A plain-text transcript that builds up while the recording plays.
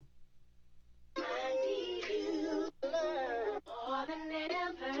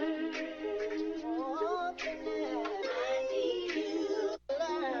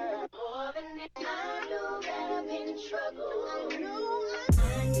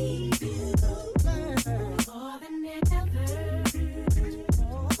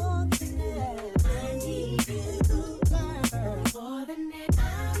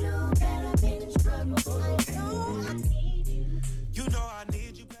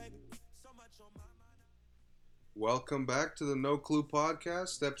Welcome back to the No Clue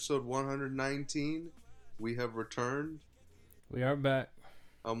Podcast, episode 119. We have returned. We are back.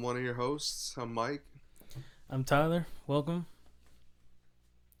 I'm one of your hosts. I'm Mike. I'm Tyler. Welcome.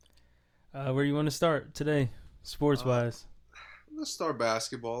 Where you want to start today, sports-wise? Let's start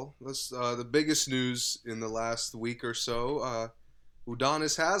basketball. The biggest news in the last week or so,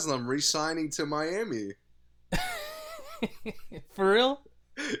 Udonis Haslem re-signing to Miami. For real?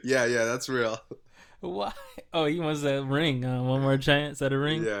 Yeah, that's real. Why? Oh, he wants that ring. One more chance at a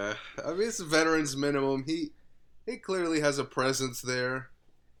ring? Yeah. I mean, it's a veteran's minimum. He clearly has a presence there.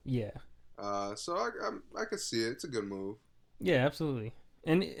 Yeah. So I could see it. It's a good move. Yeah, absolutely.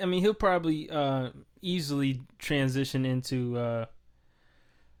 And, I mean, he'll probably easily transition into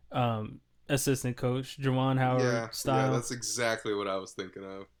assistant coach, Juwan Howard style. Yeah, that's exactly what I was thinking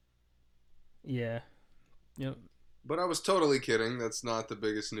of. Yeah. Yep. But I was totally kidding. That's not the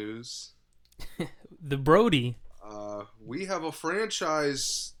biggest news. The Brodie. We have a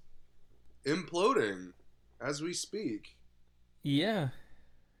franchise imploding as we speak. Yeah.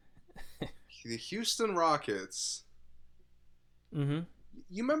 The Houston Rockets. Mm-hmm.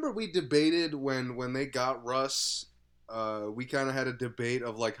 You remember we debated when they got Russ? We kind of had a debate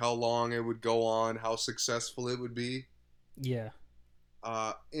of like how long it would go on, how successful it would be. Yeah.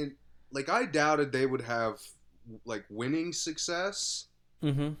 And like I doubted they would have like winning success.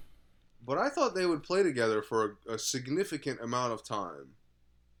 Mm-hmm. But I thought they would play together for a significant amount of time.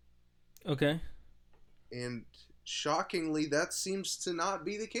 Okay. And shockingly, that seems to not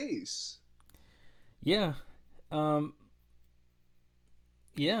be the case. Yeah.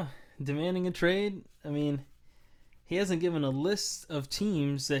 Yeah. Demanding a trade. I mean, he hasn't given a list of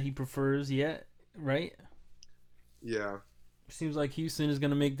teams that he prefers yet, right? Yeah. Seems like Houston is going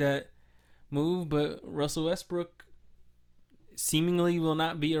to make that move, but Russell Westbrook seemingly will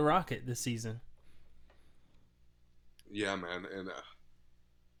not be a Rocket this season. Yeah, man. And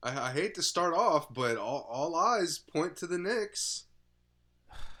I hate to start off, but all eyes point to the Knicks.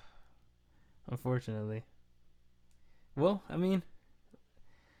 Unfortunately. Well, I mean,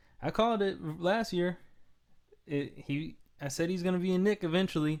 I called it last year. I said he's going to be a Knick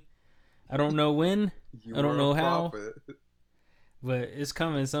eventually. I don't know when. I don't know how. But it's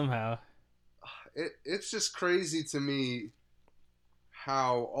coming somehow. It's just crazy to me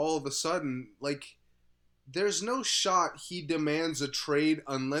how all of a sudden, like, there's no shot he demands a trade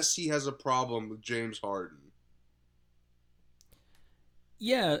unless he has a problem with James Harden.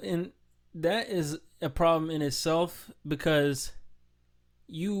 Yeah, and that is a problem in itself because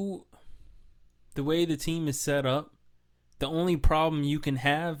the way the team is set up, the only problem you can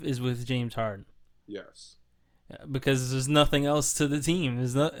have is with James Harden. Yes. Because there's nothing else to the team.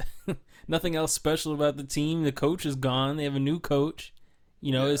 There's nothing else special about the team. The coach is gone. They have a new coach.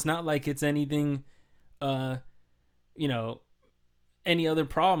 It's not like it's anything, any other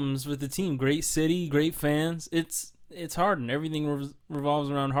problems with the team. Great city, great fans. It's Harden. Everything revolves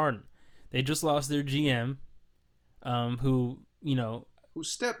around Harden. They just lost their GM, who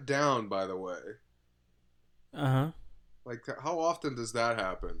stepped down, by the way. Uh-huh. Like, how often does that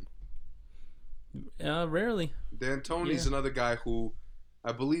happen? Rarely. D'Antoni's another guy who,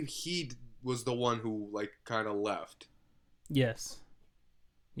 I believe he was the one who, like, kind of left. Yes.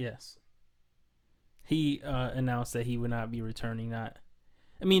 He announced that he would not be returning.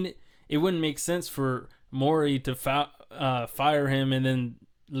 It wouldn't make sense for Morey to fire him and then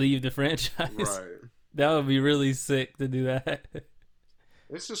leave the franchise. Right. That would be really sick to do that.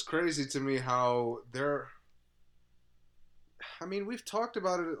 It's just crazy to me how we've talked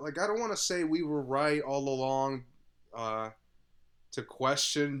about it. Like, I don't want to say we were right all along to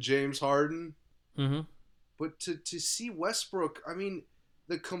question James Harden. Mm-hmm. But to see Westbrook, I mean,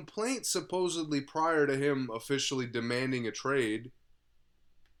 the complaint supposedly prior to him officially demanding a trade,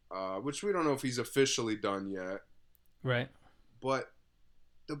 which we don't know if he's officially done yet. Right. But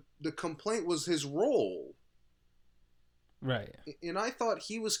the complaint was his role. Right. And I thought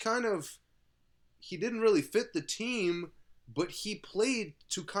he was he didn't really fit the team, but he played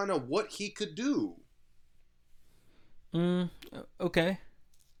to kind of what he could do. Okay.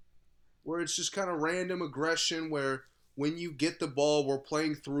 Where it's just kind of random aggression where when you get the ball, we're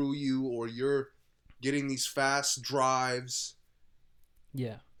playing through you or you're getting these fast drives.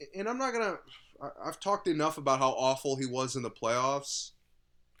 Yeah. And I've talked enough about how awful he was in the playoffs.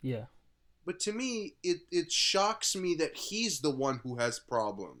 Yeah. But to me, it shocks me that he's the one who has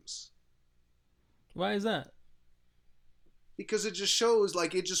problems. Why is that? Because it just shows,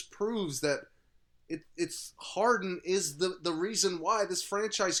 like, it just proves that it's Harden is the reason why this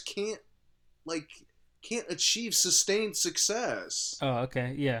franchise can't achieve sustained success. Oh,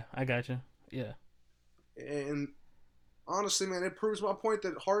 okay. Yeah, I gotcha. Yeah. And honestly, man, it proves my point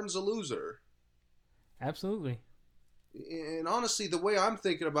that Harden's a loser. Absolutely. And honestly, the way I'm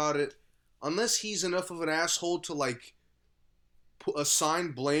thinking about it, unless he's enough of an asshole to like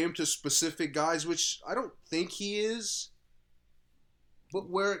assign blame to specific guys, which I don't think he is, but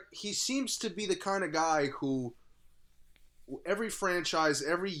where he seems to be the kind of guy who every franchise,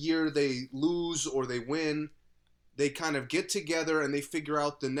 every year they lose or they win, they kind of get together and they figure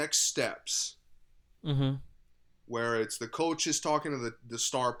out the next steps. Mm-hmm. Where it's the coaches talking to the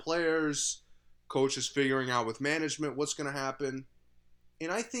star players, coaches figuring out with management what's going to happen.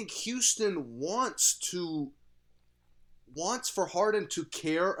 And I think Houston wants for Harden to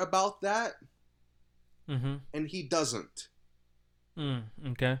care about that, and he doesn't.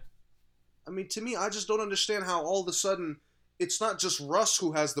 Okay. I mean, to me, I just don't understand how all of a sudden it's not just Russ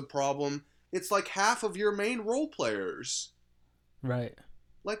who has the problem. It's like half of your main role players. Right.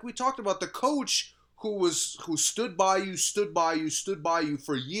 Like we talked about, the coach who stood by you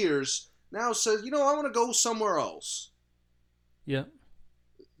for years now says, you know, I want to go somewhere else. Yeah.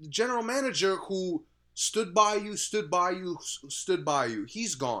 The general manager who stood by you,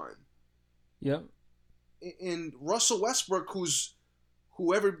 he's gone. Yep. And Russell Westbrook,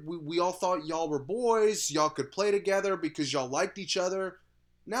 we all thought y'all were boys, y'all could play together because y'all liked each other.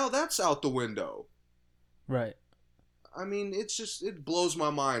 Now that's out the window. Right. I mean, it blows my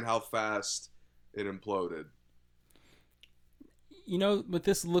mind how fast it imploded. You know what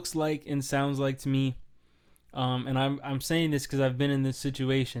this looks like and sounds like to me, and I'm saying this because I've been in this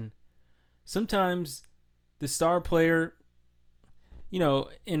situation. Sometimes the star player, you know,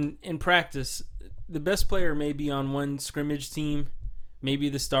 in practice, the best player may be on one scrimmage team, maybe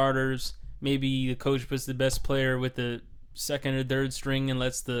the starters, maybe the coach puts the best player with the second or third string and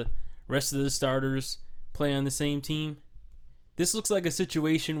lets the rest of the starters play on the same team. This looks like a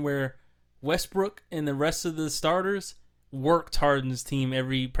situation where Westbrook and the rest of the starters worked Harden's team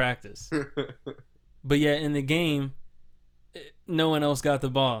every practice. But yet in the game, no one else got the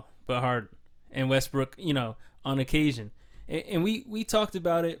ball but Harden and Westbrook, you know, on occasion. And we talked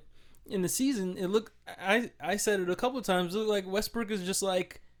about it in the season. It looked, I said it a couple of times, it looked like Westbrook is just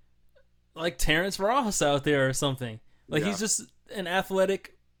like Terrence Ross out there or something. Like, he's just an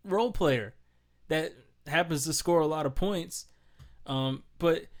athletic role player that happens to score a lot of points.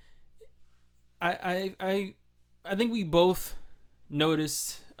 But I think we both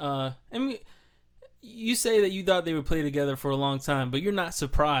noticed. I mean, you say that you thought they would play together for a long time, but you're not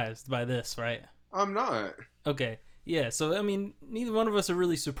surprised by this, right? I'm not. Okay, yeah. So I mean, neither one of us are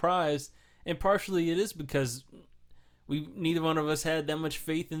really surprised, and partially it is because neither one of us had that much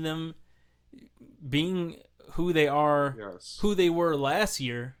faith in them being who they are, who they were last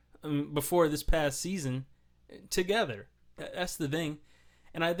year, before this past season, together. That's the thing.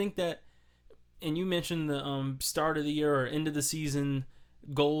 And I think that, and you mentioned the start of the year or end of the season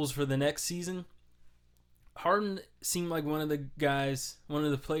goals for the next season. Harden seemed like one of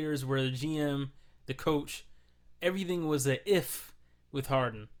the players where the GM, the coach, everything was a if with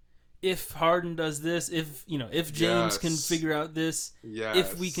Harden. If Harden does this, if James can figure out this,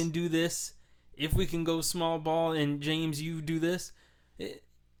 if we can do this, if we can go small ball and James, you do this.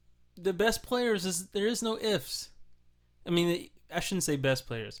 The best players, there is no ifs. I mean, I shouldn't say best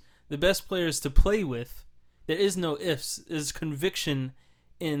players. The best players to play with, there is no ifs. There's conviction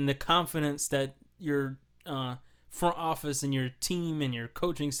in the confidence that your front office and your team and your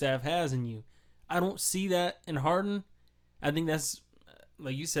coaching staff has in you. I don't see that in Harden. I think that's,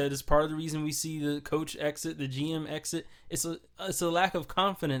 like you said, is part of the reason we see the coach exit, the GM exit. It's a lack of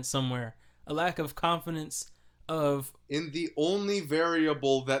confidence somewhere. A lack of confidence in the only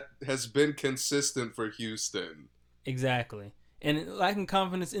variable that has been consistent for Houston. Exactly. And lacking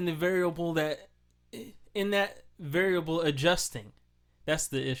confidence in the variable adjusting. That's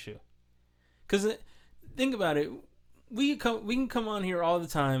the issue. Because think about it. We can come on here all the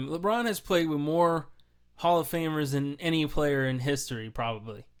time. LeBron has played with more Hall of Famers than any player in history,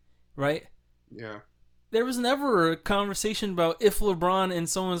 probably. Right? Yeah. There was never a conversation about if LeBron and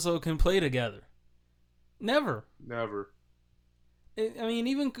so-and-so can play together. Never. I mean,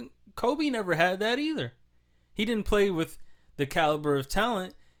 even Kobe never had that either. He didn't play with the caliber of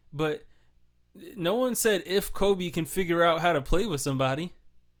talent, but no one said if Kobe can figure out how to play with somebody.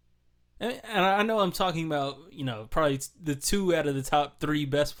 And I know I'm talking about, probably the 2 out of the top 3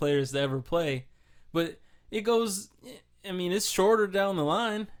 best players to ever play, but it goes, I mean, it's shorter down the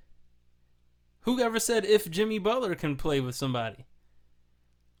line. Who ever said if Jimmy Butler can play with somebody?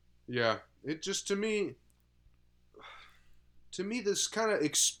 Yeah, it just, to me, this kind of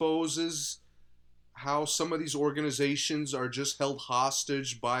exposes how some of these organizations are just held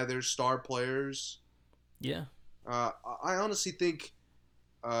hostage by their star players. Yeah. I honestly think,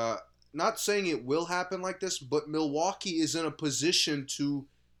 not saying it will happen like this, but Milwaukee is in a position to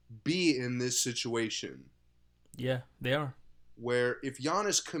be in this situation. Yeah, they are. Where if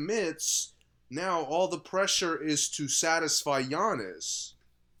Giannis commits, now all the pressure is to satisfy Giannis.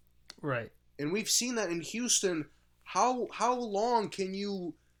 Right. And we've seen that in Houston. How long can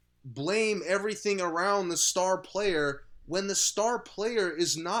you blame everything around the star player when the star player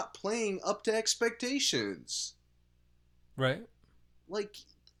is not playing up to expectations? Right. Like,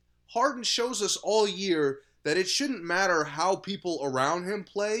 Harden shows us all year that it shouldn't matter how people around him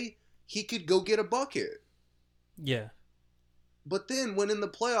play. He could go get a bucket. Yeah. But then when in the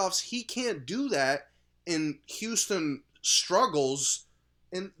playoffs, he can't do that, and Houston struggles,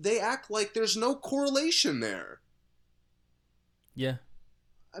 and they act like there's no correlation there. Yeah.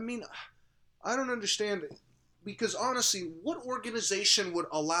 I mean, I don't understand, because honestly, what organization would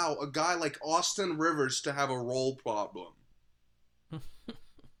allow a guy like Austin Rivers to have a role problem?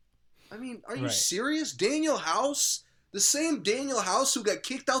 I mean, are you serious? Daniel House? The same Daniel House who got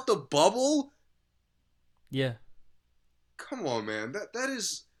kicked out the bubble? Yeah. Come on, man. That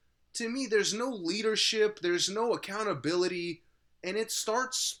is, to me, there's no leadership, there's no accountability, and it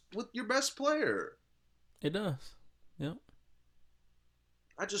starts with your best player. It does. Yep.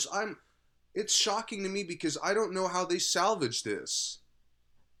 It's shocking to me because I don't know how they salvage this.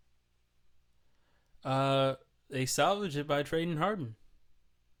 They salvage it by trading Harden.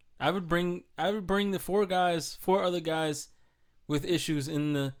 I would bring the four other guys with issues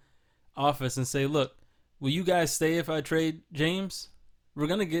in the office and say, look, will you guys stay if I trade James? We're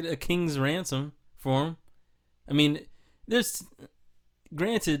going to get a king's ransom for him. I mean,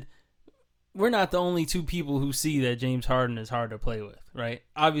 granted, we're not the only two people who see that James Harden is hard to play with, right?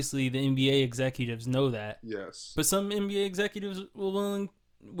 Obviously, the NBA executives know that. Yes. But some NBA executives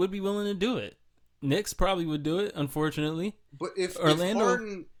would be willing to do it. Knicks probably would do it, unfortunately. But if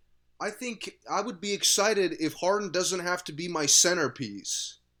Harden, I think I would be excited if Harden doesn't have to be my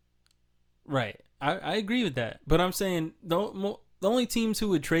centerpiece. Right. I agree with that. But I'm saying the only teams who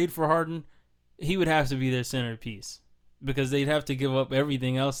would trade for Harden, he would have to be their centerpiece because they'd have to give up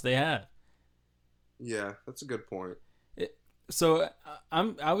everything else they have. Yeah, that's a good point. So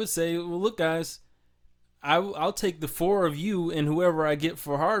I would say, well, look, guys, I'll take the four of you and whoever I get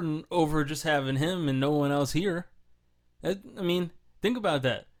for Harden over just having him and no one else here. I mean, think about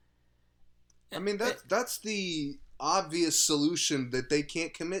that. I mean, that's the obvious solution that they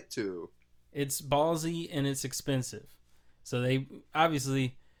can't commit to. It's ballsy and it's expensive. So they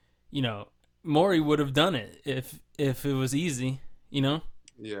obviously, Morey would have done it if it was easy,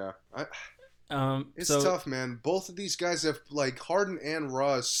 Yeah. It's tough, man. Both of these guys have, like, Harden and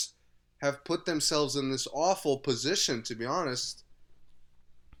Russ have put themselves in this awful position, to be honest.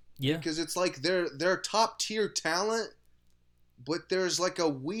 Yeah. Because it's like they're top tier talent, but there's like a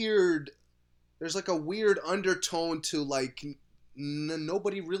weird undertone to, like,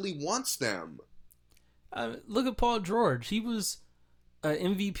 nobody really wants them. Look at Paul George. He was an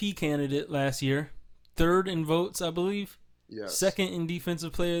MVP candidate last year. 3rd in votes, I believe. Yes. 2nd in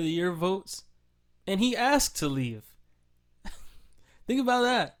Defensive Player of the Year votes. And he asked to leave. Think about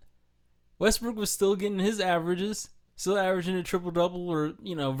that. Westbrook was still getting his averages. Still averaging a triple-double or,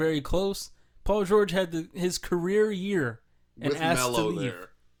 very close. Paul George had his career year and with asked Melo to leave. There.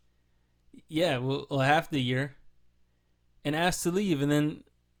 Yeah, well, half the year. And asked to leave. And then,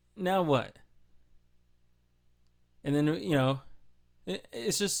 now what? And then,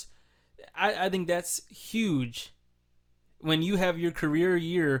 it's just, I think that's huge. When you have your career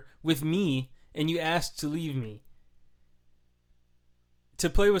year with me and you ask to leave me. To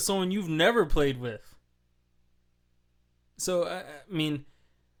play with someone you've never played with. So, I mean,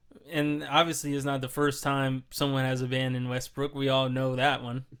 and obviously it's not the first time someone has abandoned Westbrook. We all know that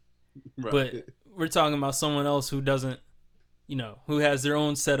one. Right. But we're talking about someone else who doesn't, who has their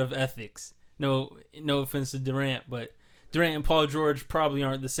own set of ethics. No offense to Durant, but Durant and Paul George probably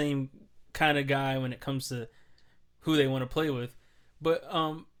aren't the same kind of guy when it comes to who they want to play with. But,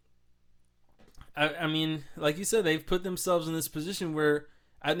 I mean, like you said, they've put themselves in this position where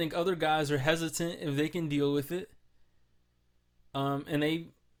I think other guys are hesitant if they can deal with it. And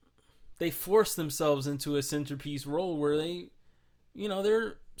they force themselves into a centerpiece role where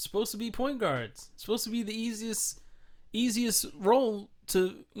they're supposed to be point guards. It's supposed to be the easiest role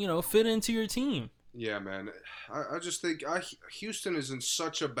to, fit into your team. Yeah, man. I just think Houston is in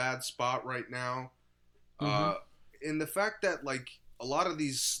such a bad spot right now. Mm-hmm. And the fact that, like, a lot of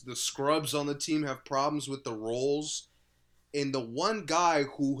the scrubs on the team have problems with the roles, and the one guy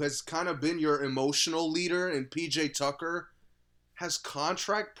who has kind of been your emotional leader in PJ Tucker has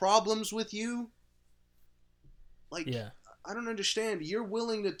contract problems with you. Like, Yeah. I don't understand. You're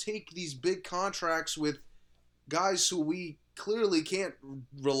willing to take these big contracts with guys who we clearly can't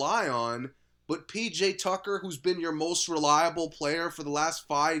rely on, but PJ Tucker, who's been your most reliable player for the last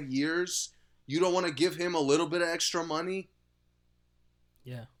 5 years, you don't want to give him a little bit of extra money?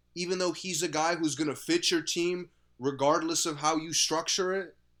 Yeah. Even though he's a guy who's going to fit your team regardless of how you structure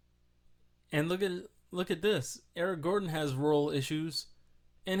it? And look at this. Eric Gordon has role issues,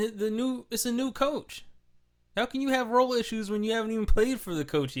 and it's a new coach. How can you have role issues when you haven't even played for the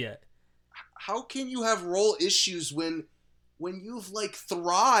coach yet? How can you have role issues when you've like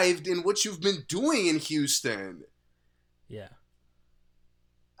thrived in what you've been doing in Houston? Yeah.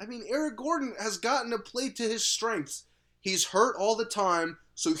 I mean, Eric Gordon has gotten to play to his strengths. He's hurt all the time,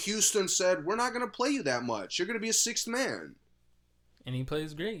 so Houston said, "We're not going to play you that much. You're going to be a sixth man." And he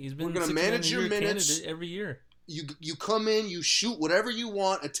plays great. He's been We're going to manage your minutes every year. You come in, you shoot whatever you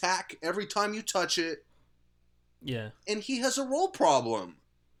want, attack every time you touch it. Yeah. And he has a role problem.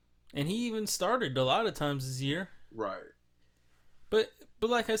 And he even started a lot of times this year. Right. But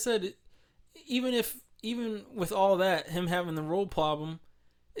like I said, even with all that, him having the role problem,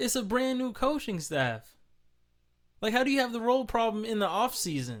 it's a brand new coaching staff. Like, how do you have the role problem in the off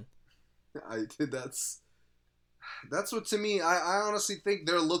season? That's what, to me, I honestly think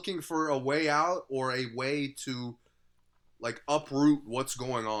they're looking for a way out or a way to like uproot what's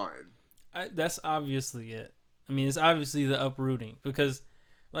going on. That's obviously it. I mean, it's obviously the uprooting because,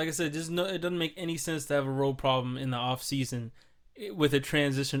 like I said, it doesn't make any sense to have a role problem in the off season with a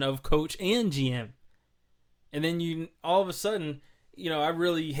transition of coach and GM. And then you all of a sudden, I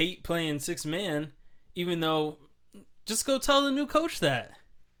really hate playing 6-man, even though just go tell the new coach that.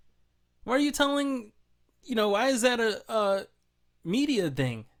 Why are you telling, why is that a media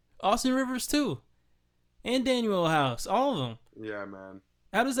thing? Austin Rivers too. And Daniel House, all of them. Yeah, man.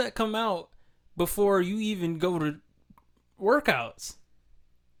 How does that come out before you even go to workouts?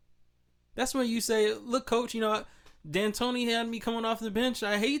 That's when you say, "Look, coach, D'Antoni had me coming off the bench.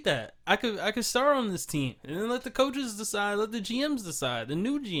 I hate that. I could start on this team, and then let the coaches decide, let the GMs decide, the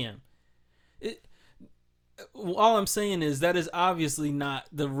new GM." All I'm saying is that is obviously not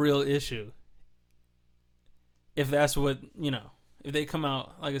the real issue. If that's what if they come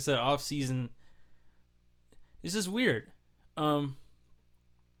out, like I said, off season, it's just weird.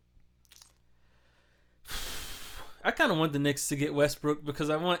 I kind of want the Knicks to get Westbrook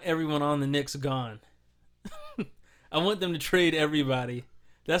because I want everyone on the Knicks gone. I want them to trade everybody.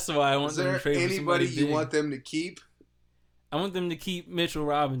 That's why I want them to trade. Is there anybody you want them to keep? I want them to keep Mitchell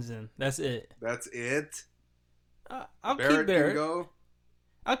Robinson. That's it. That's it? I'll keep Barrett. Can go?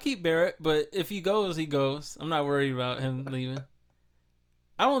 I'll keep Barrett, but if he goes, he goes. I'm not worried about him leaving.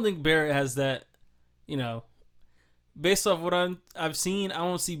 I don't think Barrett has that, based off what I've seen, I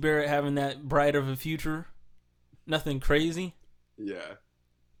don't see Barrett having that bright of a future. Nothing crazy. Yeah.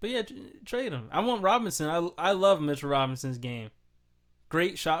 But yeah, trade him. I want Robinson. I love Mitchell Robinson's game.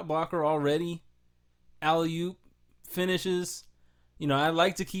 Great shot blocker already. Alley-oop finishes. I'd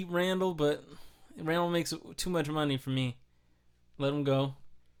like to keep Randall, but Randall makes too much money for me. Let him go.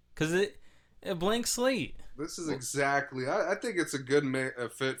 Because a blank slate. This is exactly... I think it's a good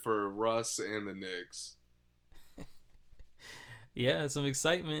fit for Russ and the Knicks. Yeah, some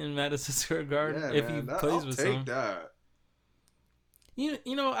excitement in Madison Square Garden if he plays with some. I'll take that.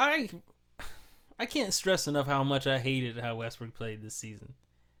 I can't stress enough how much I hated how Westbrook played this season.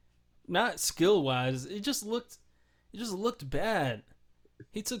 Not skill wise, it just looked bad.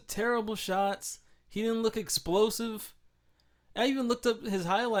 He took terrible shots. He didn't look explosive. I even looked up his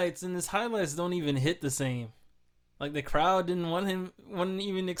highlights, and his highlights don't even hit the same. Like the crowd wasn't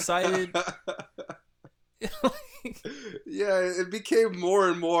even excited. Yeah, it became more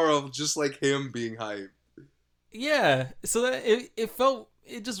and more of just like him being hyped. Yeah, so that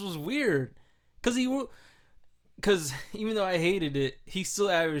it just was weird, because even though I hated it, he still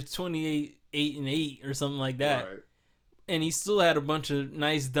averaged 28, 8 and 8 or something like that, Right. And he still had a bunch of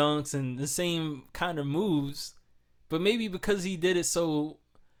nice dunks and the same kind of moves, but maybe because he did it so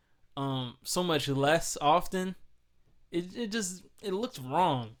much less often, it looked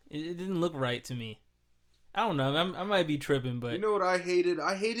wrong. It didn't look right to me. I don't know. I might be tripping, but you know what I hated?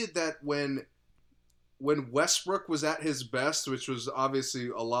 I hated that when Westbrook was at his best, which was obviously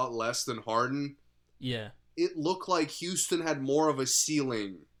a lot less than Harden. Yeah, it looked like Houston had more of a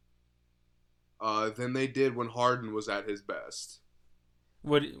ceiling than they did when Harden was at his best.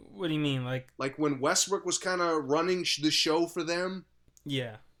 What do you mean? Like when Westbrook was kind of running the show for them?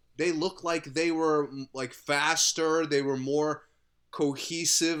 Yeah. They looked like they were like faster. They were more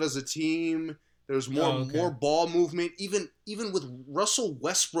cohesive as a team. There was more ball movement. Even with Russell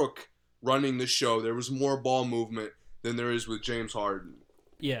Westbrook running the show. There was more ball movement than there is with James Harden.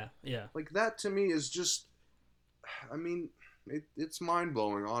 Yeah, yeah. Like, that to me is just, I mean, it's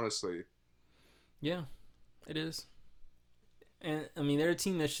mind-blowing, honestly. Yeah, it is. And, I mean, they're a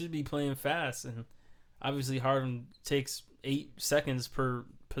team that should be playing fast, and obviously Harden takes 8 seconds per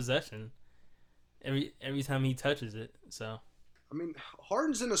possession every time he touches it, so. I mean,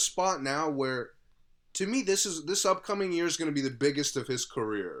 Harden's in a spot now where, to me, this upcoming year is going to be the biggest of his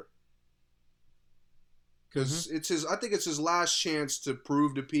career. Because I think it's his last chance to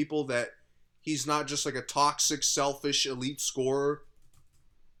prove to people that he's not just like a toxic, selfish, elite scorer.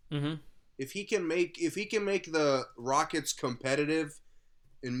 Mm-hmm. If he can make the Rockets competitive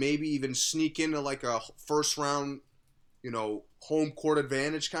and maybe even sneak into like a first round, home court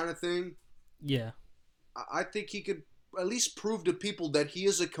advantage kind of thing. Yeah. I think he could at least prove to people that he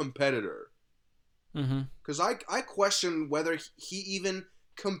is a competitor. Because I question whether he even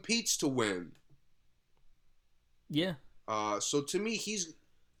competes to win. Yeah. So to me, he's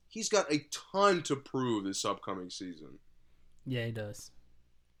got a ton to prove this upcoming season. Yeah, he does.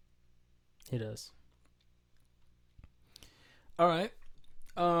 He does. All right.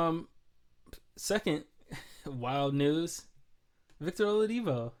 Second wild news: Victor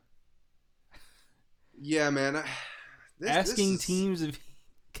Oladipo. Yeah, man. Asking teams if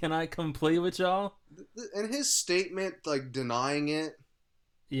can I come play with y'all? And his statement, like denying it.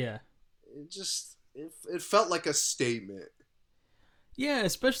 Yeah. It felt like a statement. Yeah,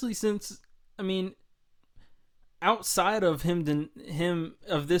 especially since, I mean, outside of him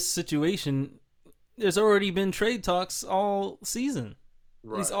of this situation, there's already been trade talks all season.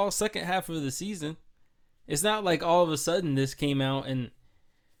 Right. At least all second half of the season. It's not like all of a sudden this came out and,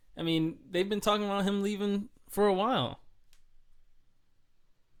 I mean, they've been talking about him leaving for a while.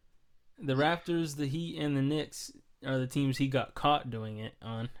 The Raptors, the Heat, and the Knicks are the teams he got caught doing it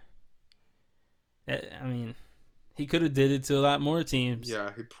on. I mean, he could have did it to a lot more teams.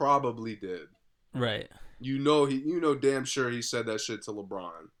 Yeah, he probably did. Right. You know damn sure he said that shit to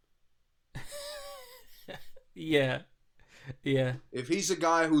LeBron. Yeah. Yeah. If he's a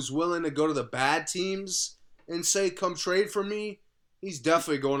guy who's willing to go to the bad teams and say, come trade for me, he's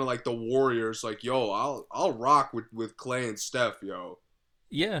definitely going to like the Warriors. Like, yo, I'll rock with Clay and Steph, yo.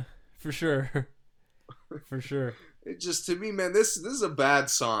 Yeah, for sure. For sure. It just, to me, man, this is a bad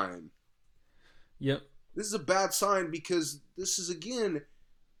sign. Yep. This is a bad sign because this is, again,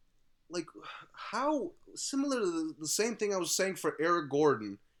 like, how similar to the same thing I was saying for Eric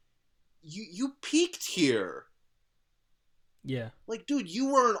Gordon. You peaked here. Yeah. Like, dude, you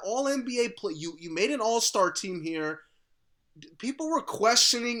were an all-NBA player. You made an all-star team here. People were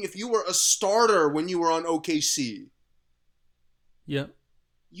questioning if you were a starter when you were on OKC. Yep.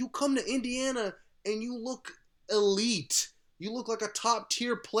 You come to Indiana and you look elite. You look like a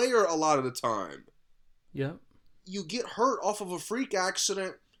top-tier player a lot of the time. Yep. You get hurt off of a freak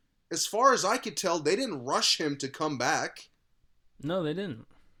accident. As far as I could tell, they didn't rush him to come back. No, they didn't.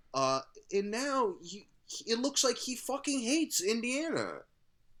 And now it looks like he fucking hates Indiana.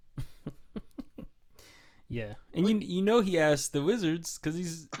 Yeah, and like, you know he asked the Wizards because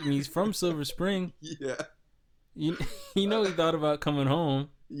he's from Silver Spring. Yeah. You know he thought about coming home.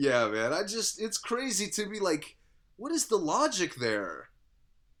 Yeah, man. It's crazy to me. Like, what is the logic there?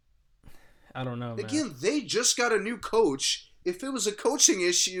 I don't know, man. Again, they just got a new coach. If it was a coaching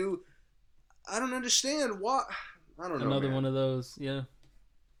issue, I don't understand why. I don't know. Another one of those, yeah.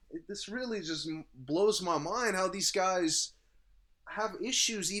 This really just blows my mind how these guys have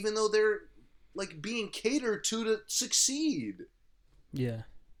issues even though they're like being catered to succeed. Yeah.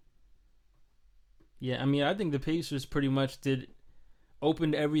 Yeah, I mean, I think the Pacers pretty much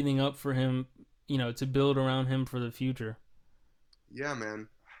opened everything up for him, to build around him for the future. Yeah, man.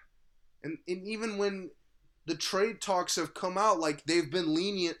 And even when the trade talks have come out, like, they've been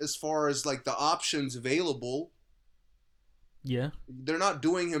lenient as far as, like, the options available. Yeah. They're not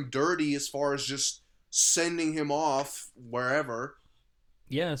doing him dirty as far as just sending him off wherever.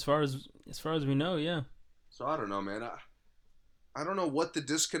 Yeah, as far as we know, yeah. So I don't know, man. I don't know what the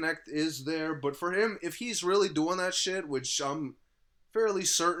disconnect is there, but for him, if he's really doing that shit, which I'm fairly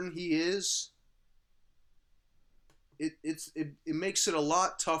certain he is, it makes it a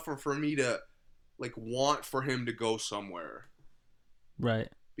lot tougher for me to like want for him to go somewhere. Right.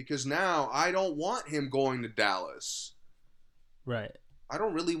 Because now I don't want him going to Dallas. Right. I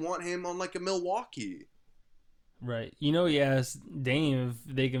don't really want him on like a Milwaukee. Right. He asked Dame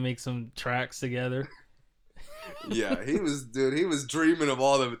if they can make some tracks together. Yeah, he was dreaming of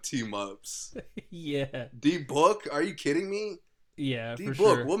all the team ups. Yeah. D-Book? Are you kidding me? Yeah, D-Book, for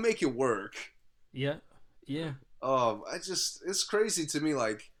sure. We'll make it work. Yeah. Yeah. It's crazy to me,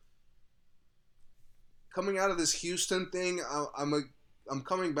 like, coming out of this Houston thing, I'm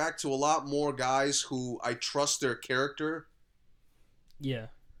coming back to a lot more guys who I trust their character. Yeah.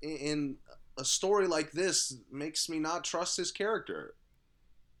 And a story like this makes me not trust his character.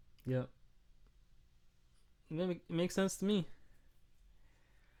 Yep. It makes sense to me.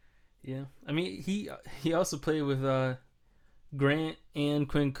 Yeah. I mean, he also played with Grant and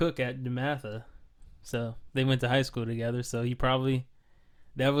Quinn Cook at DeMatha. So they went to high school together. So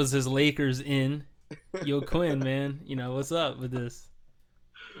that was his Lakers in. Yo, Quinn, man, what's up with this?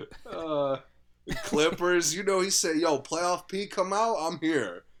 Clippers, he said, yo, playoff P come out, I'm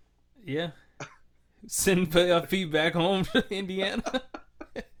here. Yeah. Send playoff P back home to Indiana.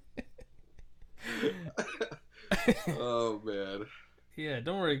 Oh, man. Yeah,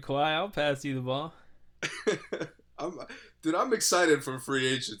 don't worry, Kawhi. I'll pass you the ball. I'm excited for free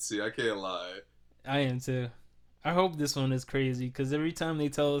agency. I can't lie. I am too. I hope this one is crazy because every time they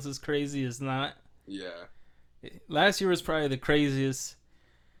tell us it's crazy, it's not. Yeah. Last year was probably the craziest.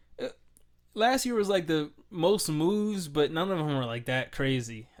 Last year was like the most moves, but none of them were like that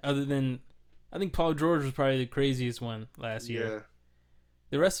crazy. Other than, I think Paul George was probably the craziest one last year. Yeah.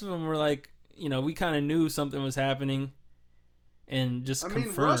 The rest of them were like, we kind of knew something was happening, and just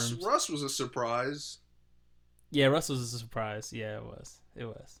confirmed. Russ was a surprise. Yeah, Russ was a surprise. Yeah, it was. It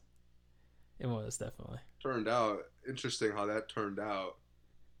was definitely. Turned out interesting how that turned out.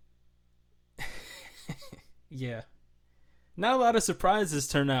 Yeah. Not a lot of surprises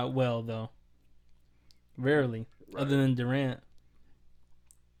turn out well, though. Rarely. Right. Other than Durant.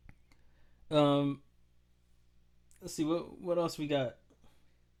 Let's see, what else we got?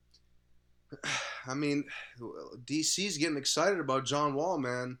 I mean, DC's getting excited about John Wall,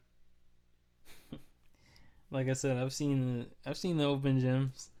 man. Like I said, I've seen the open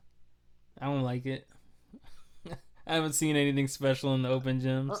gyms. I don't like it. I haven't seen anything special in the open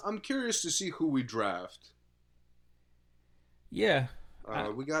gyms. I'm curious to see who we draft. Yeah.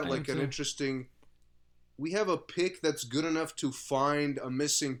 We got an interesting... We have a pick that's good enough to find a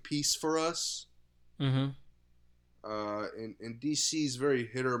missing piece for us. Mm-hmm. And DC's very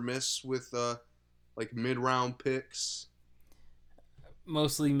hit or miss with mid-round picks.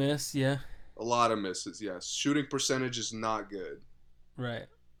 Mostly miss, yeah. A lot of misses, yes. Shooting percentage is not good. Right.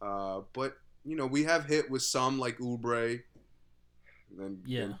 But, we have hit with some like Oubre. And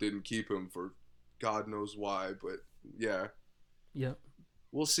then didn't keep him for God knows why. But, yeah. Yep.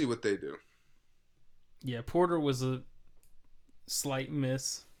 We'll see what they do. Yeah, Porter was a slight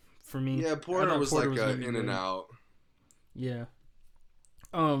miss for me. Yeah, Porter was like an in and out. Yeah.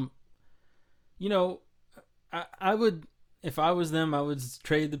 I would, if I was them, I would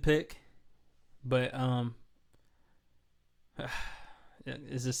trade the pick. But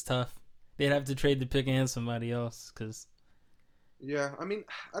it's just tough. They'd have to trade the pick and somebody else, cause. Yeah, I mean,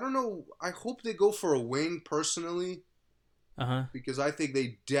 I don't know. I hope they go for a wing personally. Because I think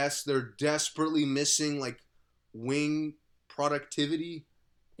they're desperately missing wing productivity.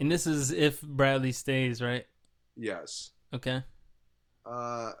 And this is if Bradley stays, right? Yes. Okay.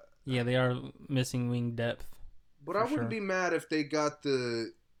 Yeah, they are missing wing depth. But I wouldn't be mad if they got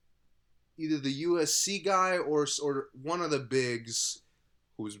either the USC guy or one of the bigs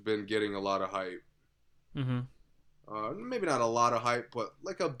who's been getting a lot of hype. Mm-hmm. Maybe not a lot of hype, but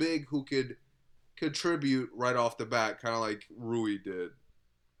like a big who could contribute right off the bat, kind of like Rui did.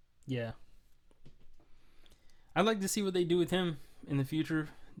 Yeah. I'd like to see what they do with him in the future,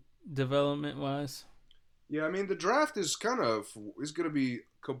 development-wise. Yeah, I mean, the draft is going to be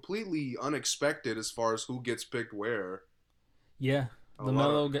completely unexpected as far as who gets picked where. Yeah.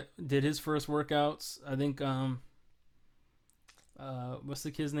 LaMelo did his first workouts. I think, what's the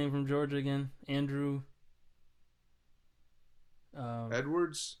kid's name from Georgia again? Andrew.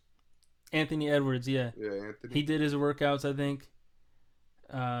 Edwards? Anthony Edwards, yeah. Yeah, Anthony. He did his workouts, I think.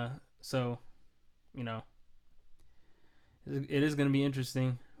 So, it is going to be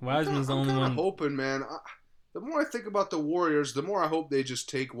interesting. Wiseman's the only one. I'm hoping, man. The more I think about the Warriors, the more I hope they just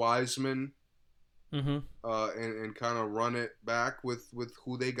take Wiseman mm-hmm. And kind of run it back with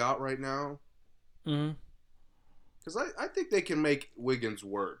who they got right now. Mm-hmm. Because I think they can make Wiggins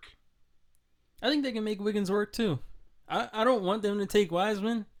work. I think they can make Wiggins work, too. I don't want them to take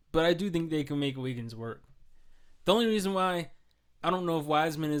Wiseman, but I do think they can make Wiggins work. The only reason why I don't know if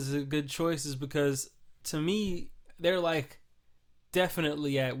Wiseman is a good choice is because, to me, they're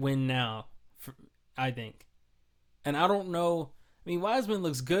definitely at win now, I think. And I don't know. I mean, Wiseman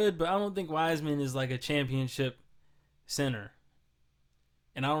looks good, but I don't think Wiseman is a championship center.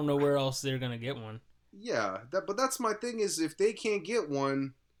 And I don't know where else they're going to get one. Yeah, but that's my thing is if they can't get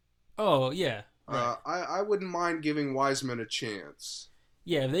one. Oh, yeah. Right. I wouldn't mind giving Wiseman a chance.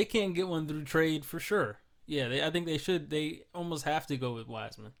 Yeah, if they can't get one through trade, for sure. Yeah, I think they should. They almost have to go with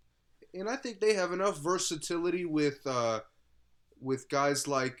Wiseman. And I think they have enough versatility with guys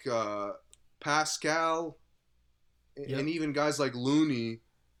like Pascal and even guys like Looney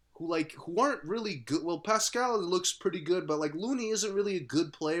who aren't really good. Well, Pascal looks pretty good, but like Looney isn't really a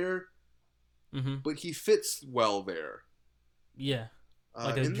good player, but he fits well there. Yeah,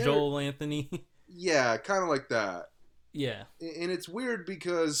 like a Joel Anthony. Yeah, kind of like that. Yeah, and it's weird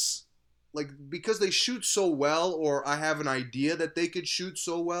because they shoot so well, or I have an idea that they could shoot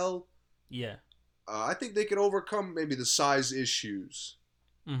so well. Yeah, I think they could overcome maybe the size issues.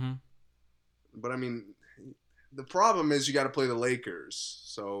 But I mean, the problem is you got to play the Lakers,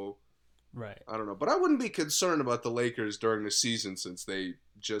 so right. I don't know, but I wouldn't be concerned about the Lakers during the season since they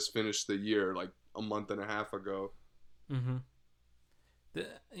just finished the year like a month and a half ago.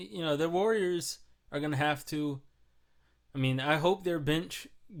 The Warriors are gonna have to. I mean, I hope their bench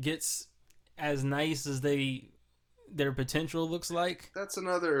gets as nice as their potential looks like. That's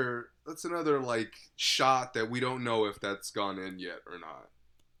another like shot that we don't know if that's gone in yet or not.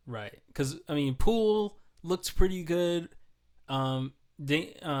 Right, because I mean, Poole looks pretty good. Damian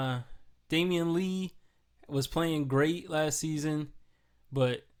Lee was playing great last season,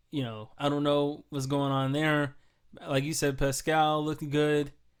 but I don't know what's going on there. Like you said, Pascal looked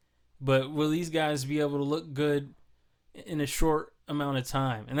good, but will these guys be able to look good in a short amount of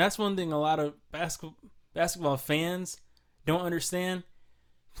time? And that's one thing a lot of basketball fans don't understand.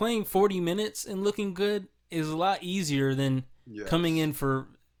 Playing 40 minutes and looking good is a lot easier than coming in for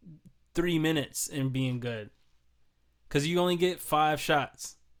 3 minutes and being good. Because you only get 5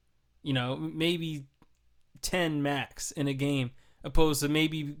 shots. Maybe 10 max in a game. Opposed to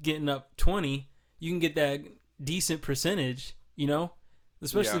maybe getting up 20. You can get that decent percentage,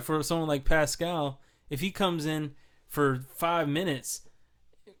 Especially for someone like Pascal. If he comes in for 5 minutes,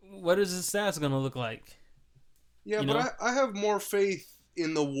 what is his stats going to look like? Yeah, but I have more faith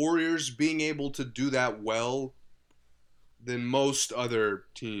in the Warriors being able to do that well than most other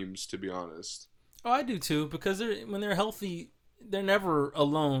teams, to be honest. Oh, I do too, because when they're healthy, they're never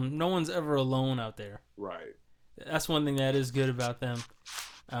alone. No one's ever alone out there. Right. That's one thing that is good about them.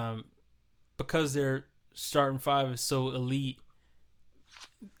 Because their starting 5 is so elite,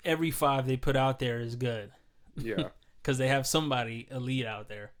 every 5 they put out there is good. Yeah. Because they have somebody elite out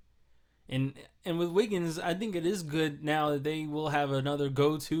there. And with Wiggins, I think it is good now that they will have another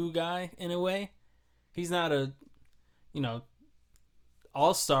go-to guy in a way. He's not a,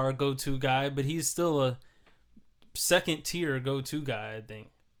 all-star go-to guy, but he's still a second-tier go-to guy, I think.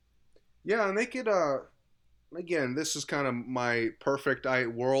 Yeah, and they could, again, this is kind of my perfect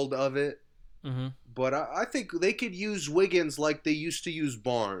world of it. But I think they could use Wiggins like they used to use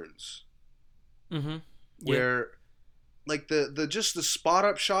Barnes. Where, like, the just the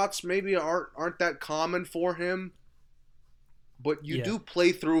spot-up shots maybe aren't that common for him. But you do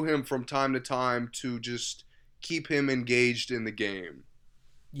play through him from time to time to just keep him engaged in the game.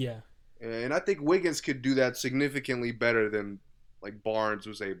 Yeah. And I think Wiggins could do that significantly better than, like, Barnes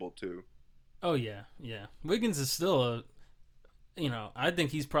was able to. Oh, yeah. Wiggins is still I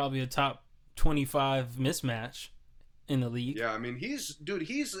think he's probably a top 25 mismatch in the league. Yeah, I mean, he's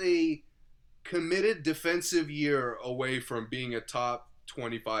a committed defensive year away from being a top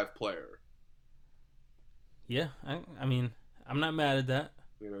 25 player. Yeah, I mean, I'm not mad at that.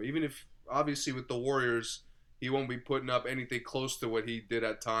 Even if, obviously, with the Warriors, he won't be putting up anything close to what he did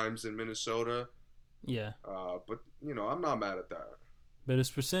at times in Minnesota. Yeah. But, I'm not mad at that. But his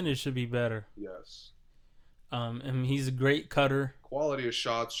percentage should be better. Yes. And he's a great cutter. Quality of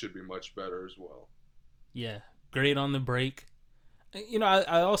shots should be much better as well. Yeah, great on the break.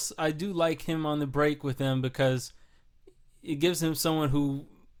 I do like him on the break with them because it gives him someone who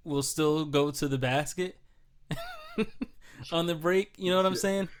will still go to the basket on the break. You know what I'm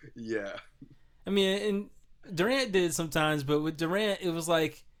saying? Yeah. I mean, and Durant did sometimes, but with Durant, it was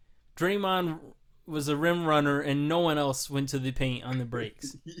like Draymond was a rim runner and no one else went to the paint on the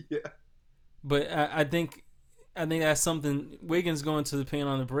breaks. Yeah. But I think that's something. Wiggins going to the paint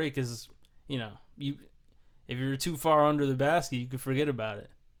on the break is, if you're too far under the basket, you could forget about it.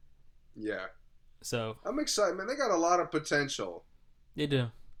 Yeah. So I'm excited, man. They got a lot of potential. They do.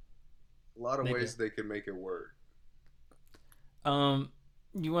 A lot of ways they can make it work.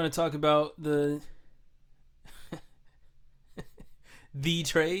 You want to talk about the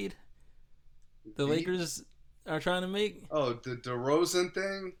trade the Lakers are trying to make? Oh, the DeRozan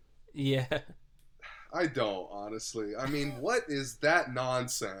thing? Yeah. I don't, honestly. I mean, what is that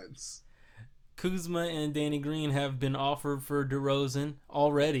nonsense? Kuzma and Danny Green have been offered for DeRozan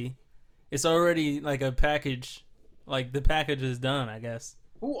already. It's already like a package Like, the package is done, I guess.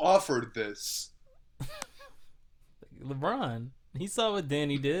 Who offered this? LeBron. He saw what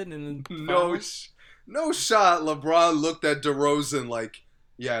Danny did, and then no shot. LeBron looked at DeRozan like,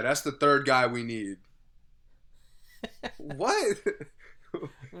 yeah, that's the third guy we need. What?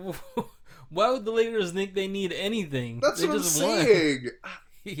 Why would the Lakers think they need anything? That's they what just I'm saying.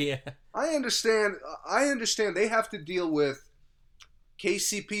 Yeah. I understand. They have to deal with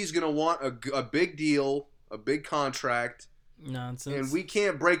KCP's going to want a big deal, a big contract. Nonsense. And we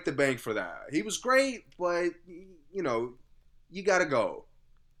can't break the bank for that. He was great, but, you know, you got to go.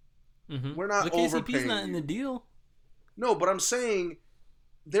 Mm-hmm. We're not overpaying. KCP's not in the deal. No, but I'm saying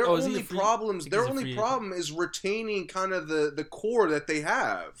their only problem is retaining kind of the core that they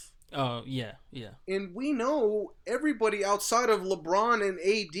have. Oh, yeah. And we know everybody outside of LeBron and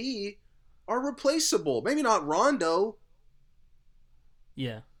AD are replaceable. Maybe not Rondo.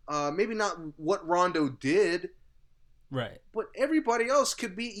 Yeah. Maybe not what Rondo did. Right. But everybody else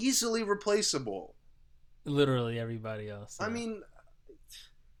could be easily replaceable. Literally everybody else. Yeah. I mean,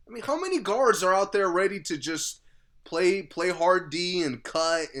 how many guards are out there ready to just play hard D and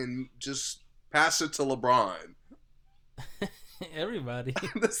cut and just pass it to LeBron? Everybody.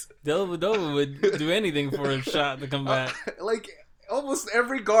 Dellavedova would do anything for a shot to come back. Like, almost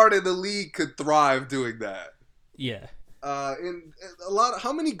every guard in the league could thrive doing that. Yeah. And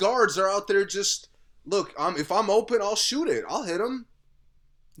how many guards are out there just, look, if I'm open, I'll shoot it. I'll hit him.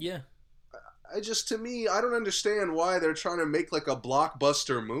 Yeah. To me, I don't understand why they're trying to make like a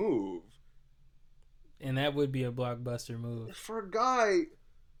blockbuster move. And that would be a blockbuster move. For a guy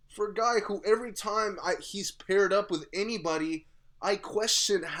who every time he's paired up with anybody, I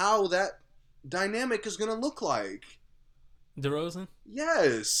question how that dynamic is going to look like. DeRozan?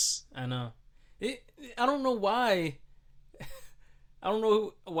 Yes. I know. I don't know why. I don't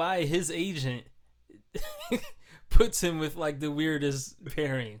know why his agent puts him with like the weirdest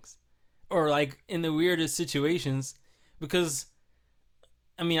pairings or like in the weirdest situations, because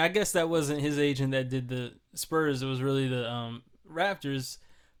I mean, I guess that wasn't his agent that did the Spurs. It was really the Raptors.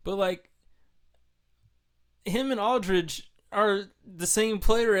 But like him and Aldridge are the same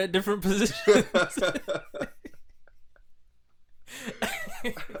player at different positions.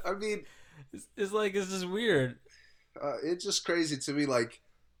 I mean, it's just weird. It's just crazy to me. Like,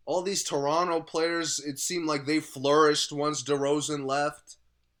 all these Toronto players, it seemed like they flourished once DeRozan left.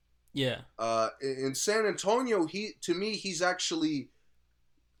 Yeah. In San Antonio, he's actually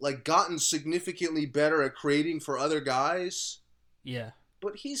like gotten significantly better at creating for other guys. Yeah.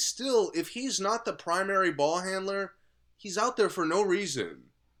 But he's still, if he's not the primary ball handler, he's out there for no reason.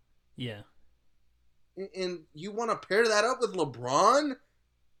 Yeah. And you want to pair that up with LeBron?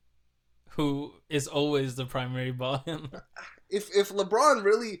 Who is always the primary ball handler. If LeBron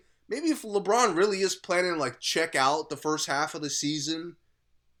really is planning to like check out the first half of the season.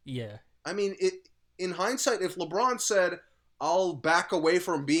 Yeah. I mean, in hindsight, if LeBron said, I'll back away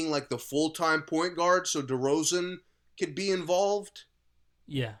from being like the full-time point guard so DeRozan could be involved.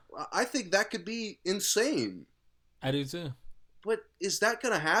 Yeah. I think that could be insane. I do too. But is that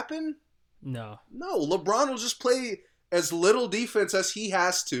going to happen? No. No, LeBron will just play as little defense as he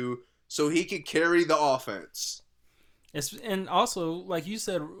has to so he can carry the offense. And also, like you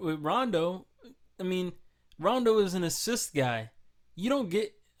said, with Rondo, I mean, Rondo is an assist guy. You don't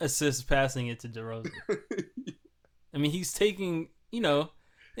get assists passing it to DeRozan. I mean, he's taking, and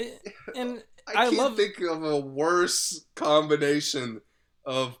I can't think of a worse combination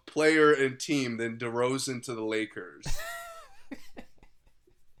of player and team than DeRozan to the Lakers.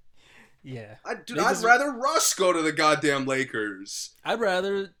 Yeah. I'd rather Russ go to the goddamn Lakers. I'd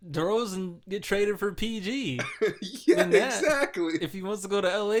rather DeRozan get traded for PG. Yeah, exactly. If he wants to go to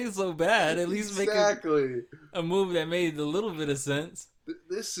LA so bad, at least make a move that made a little bit of sense.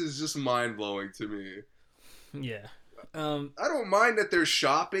 This is just mind-blowing to me. Yeah. I don't mind that they're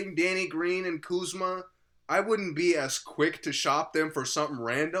shopping Danny Green and Kuzma. I wouldn't be as quick to shop them for something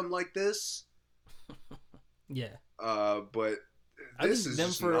random like this. Yeah. But I think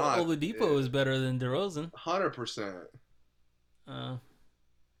them for Oladipo is better than DeRozan. 100%.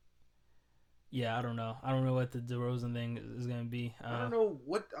 Yeah, I don't know. I don't know what the DeRozan thing is going to be. I don't know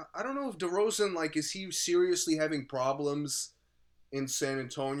if DeRozan, like, is he seriously having problems in San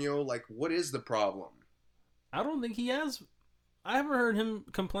Antonio? Like, what is the problem? I don't think he has. I haven't heard him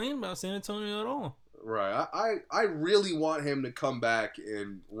complain about San Antonio at all. Right. I really want him to come back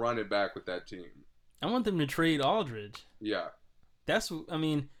and run it back with that team. I want them to trade Aldridge. Yeah.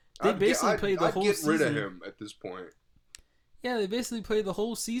 They basically played the whole season. I'd get rid of him at this point. Yeah, they basically played the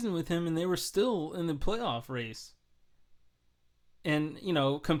whole season with him, and they were still in the playoff race. And,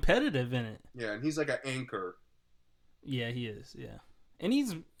 competitive in it. Yeah, and he's like an anchor. Yeah, he is. Yeah, and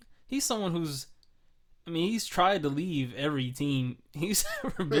he's someone who's. I mean, he's tried to leave every team he's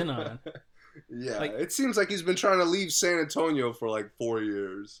ever been on. Yeah, Like, it seems like he's been trying to leave San Antonio for like 4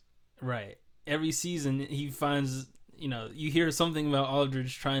 years. right. Every season he finds, you hear something about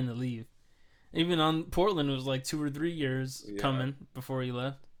Aldridge trying to leave. Even on Portland, it was like 2 or 3 years coming before he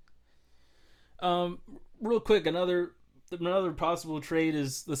left. Real quick, another possible trade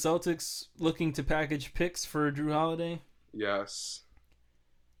is the Celtics looking to package picks for Jrue Holiday. Yes.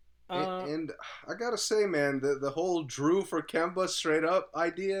 And I gotta say, man, the whole Jrue for Kemba straight up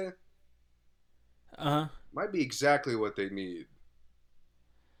idea might be exactly what they need.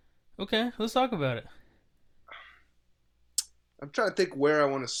 Okay, let's talk about it. I'm trying to think where I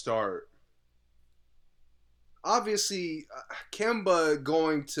want to start. Obviously, Kemba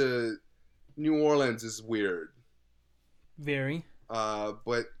going to New Orleans is weird. Very.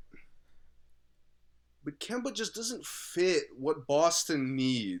 But Kemba just doesn't fit what Boston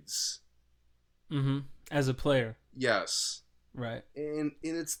needs. Mm-hmm. As a player. Yes. Right. And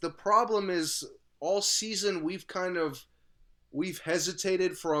it's the problem is all season we've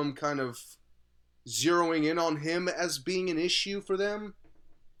hesitated from kind of zeroing in on him as being an issue for them.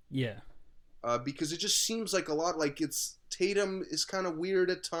 Yeah. Because it just seems like a lot like it's Tatum is kind of weird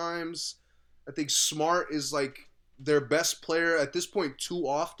at times. I think Smart is like their best player at this point too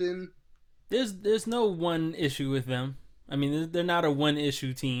often. There's no one issue with them. I mean, they're not a one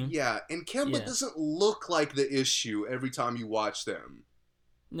issue team. Yeah, and Kemba doesn't look like the issue every time you watch them.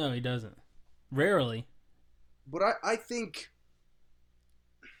 No, he doesn't. Rarely. But I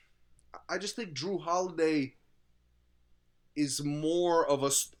just think Jrue Holiday is more of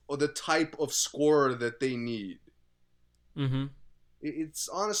the type of scorer that they need. Mm-hmm. It's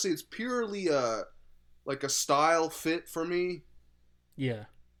honestly, it's purely like a style fit for me. Yeah.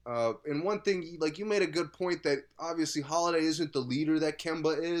 And one thing, like you made a good point that obviously Holiday isn't the leader that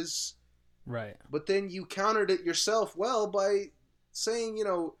Kemba is. Right. But then you countered it yourself well by saying,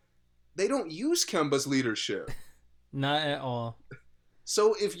 they don't use Kemba's leadership. Not at all.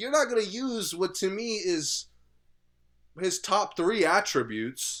 So if you're not going to use what to me is his top 3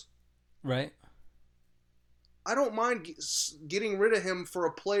 attributes, right? I don't mind getting rid of him for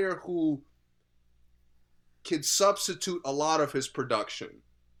a player who could substitute a lot of his production.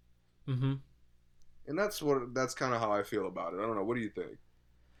 Mm-hmm. And that's kind of how I feel about it. I don't know. What do you think?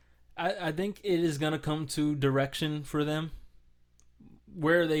 I think it is going to come to direction for them.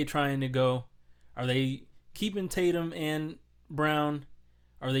 Where are they trying to go? Are they keeping Tatum and Brown?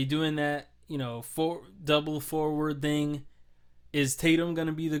 Are they doing that, double forward thing? Is Tatum going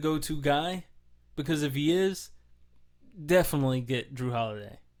to be the go-to guy? Because if he is, definitely get Jrue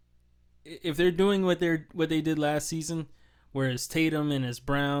Holiday. If they're doing what they did last season, where it's Tatum and it's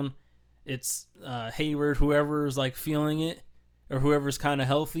Brown, it's Hayward, whoever's like feeling it, or whoever's kind of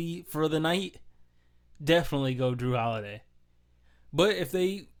healthy for the night, definitely go Jrue Holiday. But if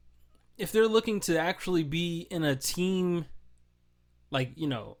they're looking to actually be in a team, like,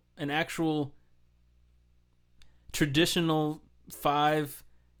 an actual traditional 5,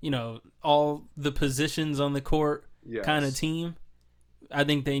 all the positions on the court kind of team, I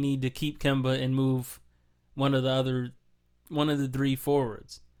think they need to keep Kemba and move one of the 3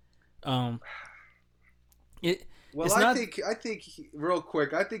 forwards. I think real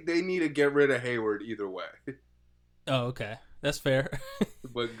quick, I think they need to get rid of Hayward either way. Oh, okay. That's fair.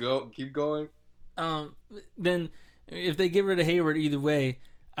 But keep going. Then if they get rid of Hayward either way,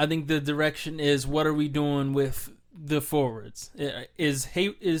 I think the direction is, what are we doing with the forwards? Is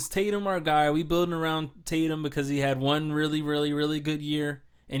Tatum our guy? Are we building around Tatum because he had one really, really, really good year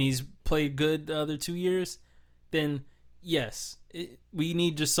and he's played good the other 2 years? Then yes, we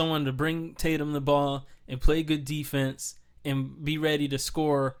need just someone to bring Tatum the ball and play good defense and be ready to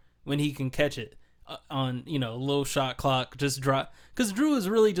score when he can catch it on, low shot clock, just drop. Because Jrue is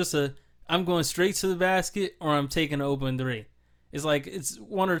really just I'm going straight to the basket or I'm taking an open 3. It's like, it's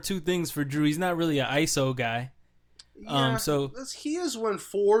one or two things for Jrue. He's not really an ISO guy. Yeah, he is when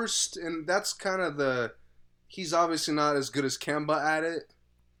forced, and that's kind of he's obviously not as good as Kemba at it.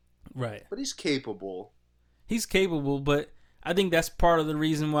 Right. But he's capable. He's capable, but I think that's part of the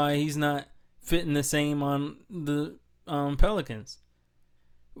reason why he's not fitting the same on the Pelicans.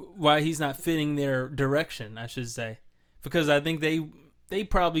 Why he's not fitting their direction, I should say. Because I think they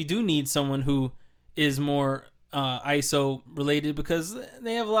probably do need someone who is more ISO related, because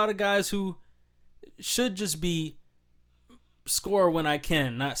they have a lot of guys who should just be score when I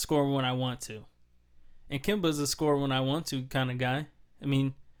can, not score when I want to. And Kemba's a score when I want to kind of guy. I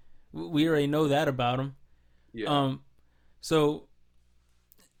mean, we already know that about him. Yeah. So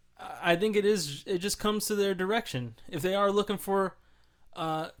I think it is. It just comes to their direction. If they are looking for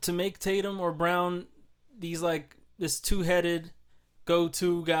to make Tatum or Brown these like this two-headed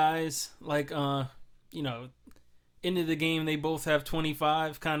go-to guys, like into the game they both have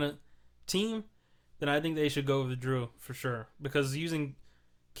 25 kind of team, then I think they should go with Jrue for sure. Because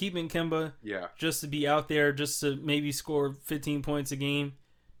keeping Kemba just to be out there, just to maybe score 15 points a game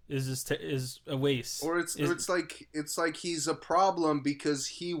is a waste. Or it's like he's a problem because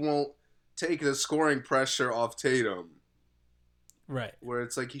he won't take the scoring pressure off Tatum. Right. Where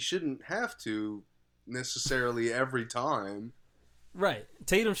it's like he shouldn't have to necessarily every time. Right.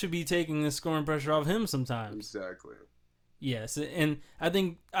 Tatum should be taking the scoring pressure off him sometimes. Exactly. Yes, and I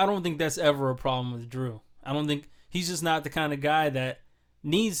don't think that's ever a problem with Jrue. I don't think he's just not the kind of guy that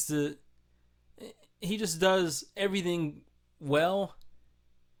needs to. He just does everything well.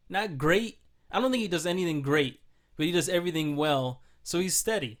 Not great. I don't think he does anything great, but he does everything well. So he's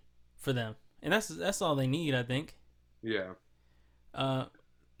steady for them, and that's all they need, I think. Yeah.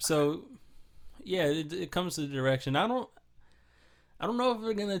 So, yeah, it comes to the direction. I don't know if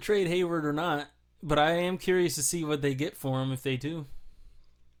they're gonna trade Hayward or not, but I am curious to see what they get for him if they do.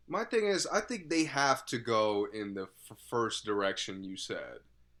 My thing is, I think they have to go in the first direction you said.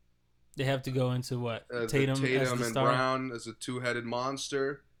 They have to go into what? Tatum as the and star? Brown as a two-headed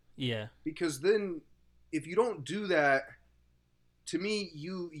monster. Yeah. Because then, if you don't do that, to me,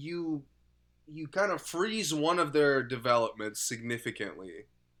 you kind of freeze one of their developments significantly.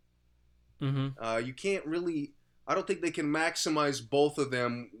 Mm-hmm. You can't really. I don't think they can maximize both of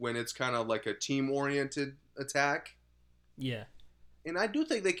them when it's kind of like a team-oriented attack. Yeah. And I do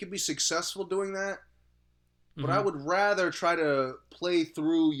think they could be successful doing that. But I would rather try to play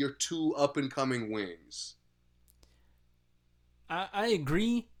through your two up-and-coming wings. I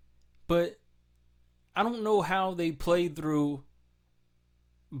agree, but I don't know how they played through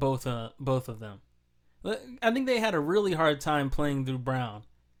both of them. I think they had a really hard time playing through Brown.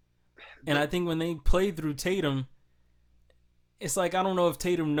 And I think when they played through Tatum, it's like I don't know if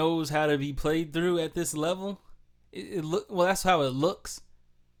Tatum knows how to be played through at this level. Well, that's how it looks.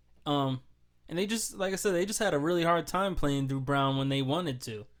 And they just, like I said, they just had a really hard time playing through Brown when they wanted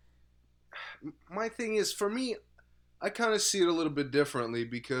to. My thing is, for me, I kind of see it a little bit differently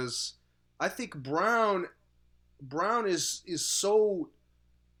because I think Brown is so,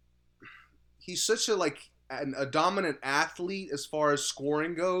 he's such a dominant athlete as far as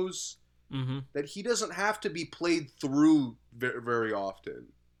scoring goes, that he doesn't have to be played through very, very often.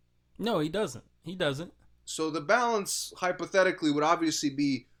 No, he doesn't. He doesn't. So the balance, hypothetically, would obviously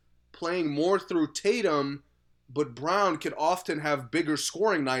be playing more through Tatum, but Brown could often have bigger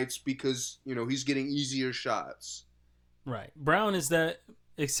scoring nights because, he's getting easier shots. Right. Brown is that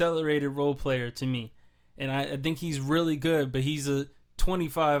accelerated role player to me. And I think he's really good, but he's a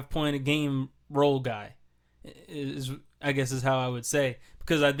 25-point-a-game role guy, I guess is how I would say,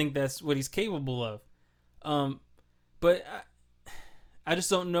 because I think that's what he's capable of. But I just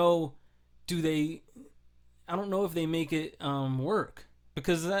don't know, I don't know if they make it work,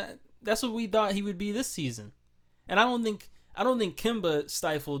 because that's what we thought he would be this season. And I don't think Kemba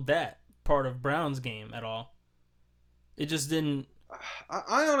stifled that part of Brown's game at all. It just didn't.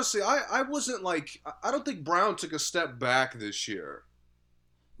 I honestly, I wasn't I don't think Brown took a step back this year.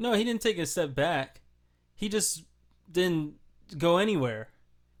 No, he didn't take a step back. He just didn't go anywhere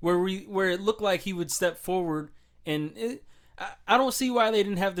where it looked like he would step forward. And I don't see why they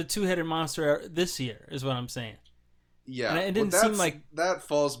didn't have the two-headed monster this year, is what I'm saying. Yeah, and it didn't seem like that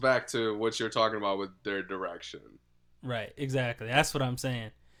falls back to what you're talking about with their direction. Right, exactly. That's what I'm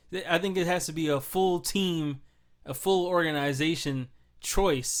saying. I think it has to be a full team, a full organization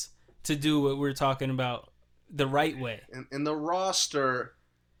choice to do what we're talking about the right way. And the roster,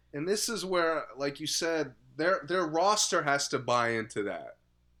 and this is where, like you said, their roster has to buy into that.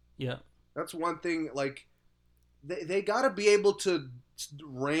 Yeah. That's one thing, they got to be able to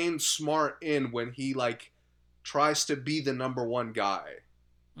rein Smart in when he, tries to be the number one guy.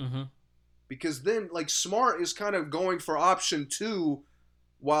 Mm-hmm. Because then, Smart is kind of going for option 2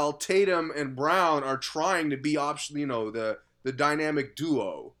 while Tatum and Brown are trying to be option, the dynamic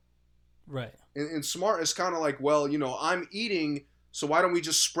duo. Right. And Smart is kind of I'm eating, so why don't we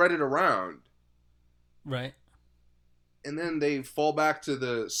just spread it around? Right. And then they fall back to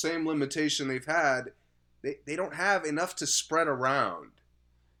the same limitation they've had. They don't have enough to spread around.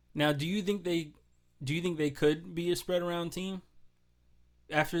 Now, do you think they could be a spread around team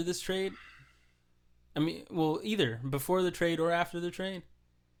after this trade? I mean, well, either before the trade or after the trade.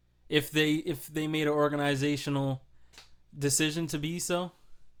 If they made an organizational decision to be so.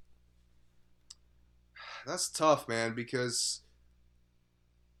 That's tough, man, because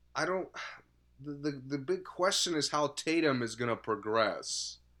I don't. The big question is how Tatum is going to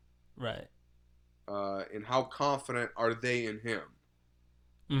progress, Right. and how confident are they in him?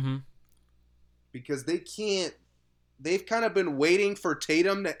 Mm-hmm. Because they can't. They've kind of been waiting for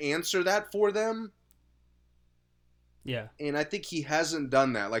Tatum to answer that for them, Yeah. and I think he hasn't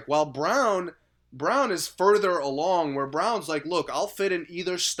done that. Like while Brown is further along, where Brown's like, look, I'll fit in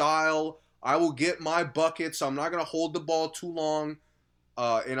either style. I will get my buckets. I'm not going to hold the ball too long.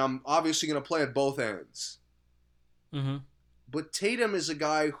 And I'm obviously going to play at both ends. Mm-hmm. But Tatum is a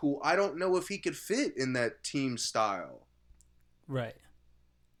guy who I don't know if he could fit in that team style. Right.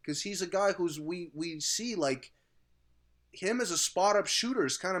 Because he's a guy who's we see like him as a spot up shooter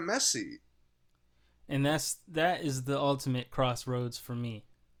is kind of messy. And that is the ultimate crossroads for me.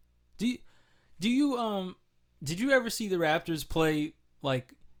 Do you did you ever see the Raptors play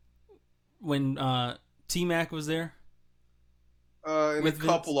like when T-Mac was there? In a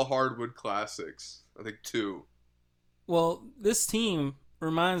couple of hardwood classics. I think 2. Well, this team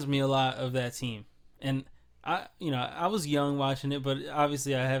reminds me a lot of that team. And I was young watching it, but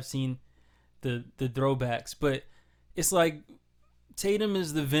obviously I have seen the throwbacks. But it's like Tatum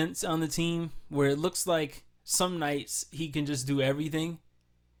is the Vince on the team, where it looks like some nights he can just do everything.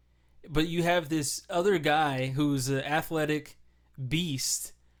 But you have this other guy who's an athletic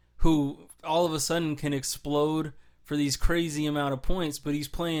beast who all of a sudden can explode for these crazy amount of points, but he's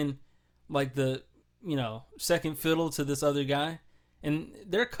playing like the, second fiddle to this other guy. And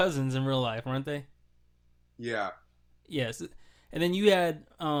they're cousins in real life, aren't they? Yeah. Yes. And then you had,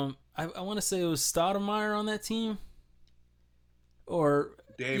 I want to say it was Stoudemire on that team. Or,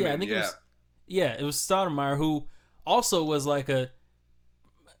 Damon, yeah, I think it was Stoudemire, who also was like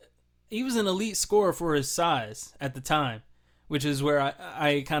he was an elite scorer for his size at the time, which is where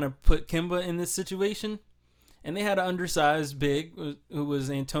I kind of put Kemba in this situation. And they had an undersized big who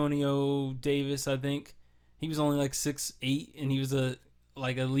was Antonio Davis, I think. He was only like 6'8", and he was a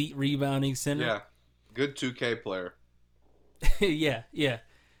like elite rebounding center. Yeah, good 2K player. yeah.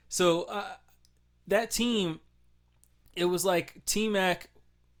 So that team, it was like T-Mac,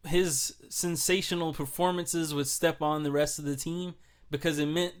 his sensational performances would step on the rest of the team because it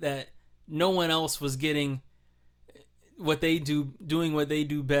meant that no one else was getting doing what they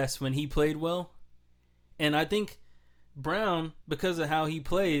do best when he played well. And I think Brown, because of how he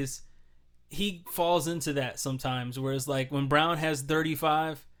plays, he falls into that sometimes. Whereas like when Brown has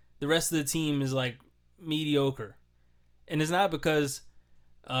 35, the rest of the team is like mediocre. And it's not because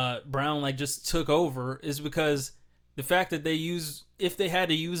Brown like just took over. It's because the fact that if they had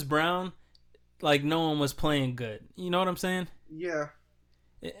to use Brown, like no one was playing good. You know what I'm saying? Yeah.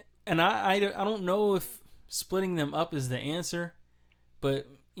 And I don't know if splitting them up is the answer, but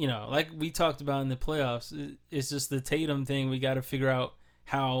like we talked about in the playoffs, it's just the Tatum thing. We got to figure out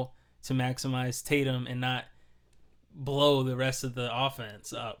how to maximize Tatum and not blow the rest of the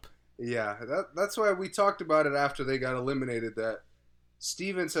offense up. Yeah, that's why we talked about it after they got eliminated, that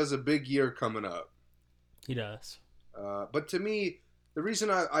Stevens has a big year coming up. He does. But to me, the reason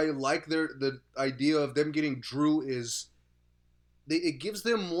I like the idea of them getting Jrue is it gives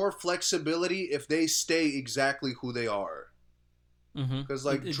them more flexibility if they stay exactly who they are. Because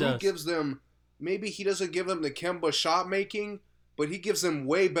Jrue gives them, maybe he doesn't give them the Kemba shot making, but he gives them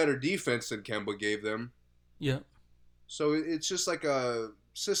way better defense than Kemba gave them. Yeah. So it's just like a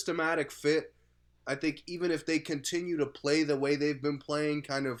systematic fit. I think even if they continue to play the way they've been playing,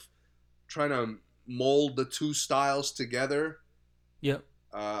 kind of trying to mold the two styles together. Yep.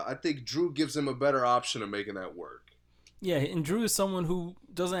 I think Jrue gives them a better option of making that work. Yeah, and Jrue is someone who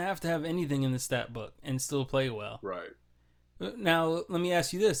doesn't have to have anything in the stat book and still play well. Right. Now, let me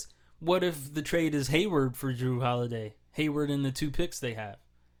ask you this. What if the trade is Hayward for Jrue Holiday? Hayward and the 2 picks they have.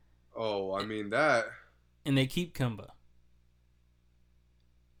 Oh, I mean that. And they keep Kemba.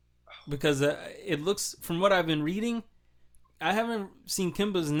 Because it looks, from what I've been reading, I haven't seen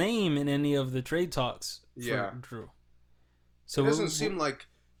Kemba's name in any of the trade talks for Jrue. So it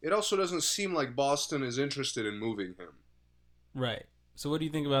also doesn't seem like Boston is interested in moving him. Right. So what do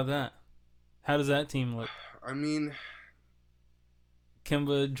you think about that? How does that team look? I mean,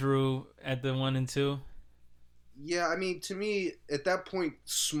 Kemba, Jrue at the 1 and 2. Yeah, I mean, to me, at that point,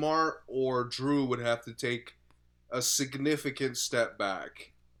 Smart or Jrue would have to take a significant step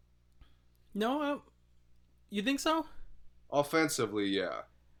back. No, you think so? Offensively, yeah.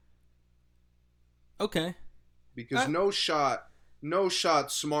 Okay. Because no shot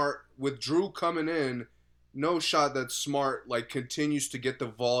Smart, with Jrue coming in, no shot that Smart continues to get the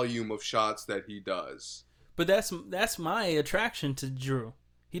volume of shots that he does. But that's my attraction to Jrue.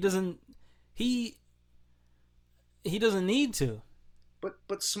 He doesn't need to.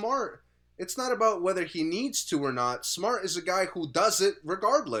 But Smart, it's not about whether he needs to or not. Smart is a guy who does it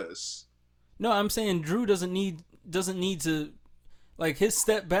regardless. No, I'm saying Jrue doesn't need to, like, his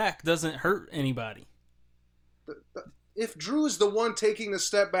step back doesn't hurt anybody. If Jrue is the one taking the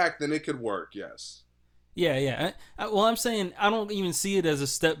step back, then it could work, yes. Yeah. Well, I'm saying I don't even see it as a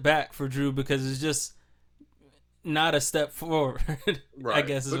step back for Jrue because it's just not a step forward. Right. I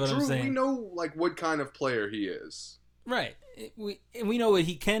guess is but what Jrue, I'm saying. We know like what kind of player he is. Right. We know what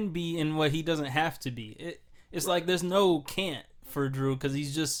he can be and what he doesn't have to be. It's right. Like there's no can't for Jrue because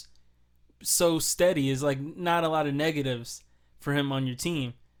he's just so steady. Is like not a lot of negatives for him on your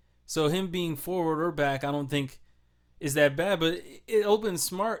team. So him being forward or back, I don't think is that bad. But it opens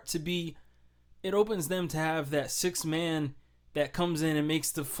Smart to be. It opens them to have that 6-man that comes in and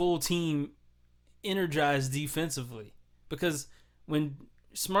makes the full team energized defensively. Because when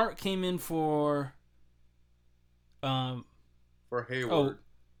Smart came in for Hayward. Oh,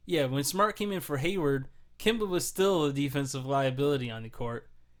 yeah, when Smart came in for Hayward, Kemba was still a defensive liability on the court.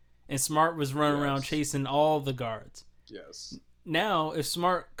 And Smart was running around chasing all the guards. Yes. Now, if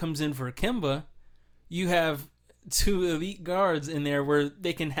Smart comes in for Kemba, you have 2 elite guards in there where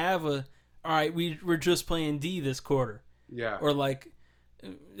they can have all right, we're just playing D this quarter. Yeah. Or like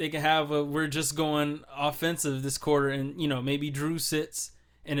they can have we're just going offensive this quarter and, maybe Jrue sits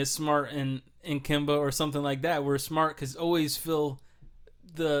and is Smart and Kemba or something like that where Smart can always fill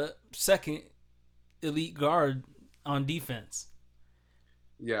the second elite guard on defense.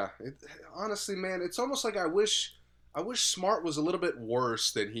 Yeah. Honestly, man, it's almost like I wish Smart was a little bit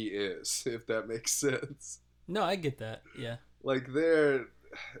worse than he is, if that makes sense. No, I get that. Yeah. Like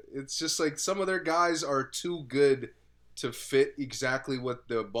it's just like some of their guys are too good to fit exactly what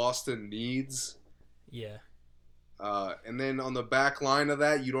the Boston needs. Yeah. And then on the back line of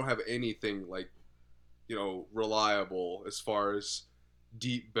that, you don't have anything like, reliable as far as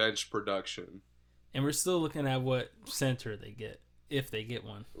deep bench production. And we're still looking at what center they get, if they get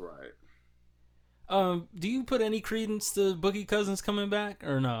one. Right. Do you put any credence to Boogie Cousins coming back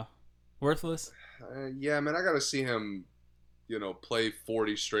or no? Worthless? Yeah, man, I got to see him play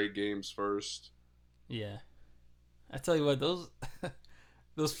 40 straight games first. Yeah. I tell you what,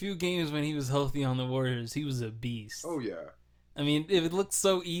 those few games when he was healthy on the Warriors, he was a beast. Oh, yeah. I mean, it looked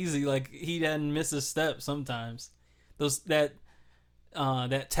so easy, like he hadn't missed a step sometimes. That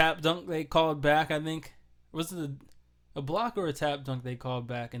tap dunk they called back, I think. Was it a block or a tap dunk they called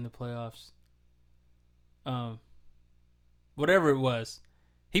back in the playoffs? Whatever it was.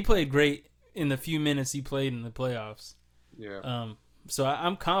 He played great in the few minutes he played in the playoffs. Yeah. So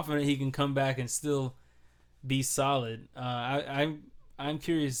I'm confident he can come back and still be solid. I'm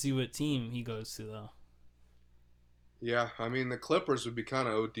curious to see what team he goes to though. Yeah, I mean the Clippers would be kind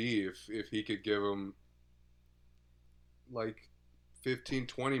of OD if he could give them like 15,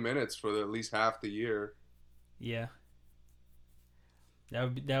 20 minutes for at least half the year. Yeah.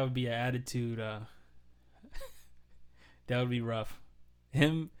 That would be an attitude. That would be rough.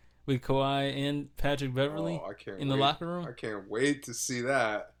 Him with Kawhi and Patrick Beverly in the locker room. I can't wait to see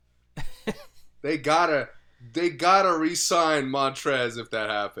that. They gotta re-sign Montrez if that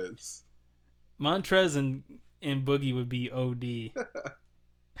happens. Montrez and Boogie would be OD.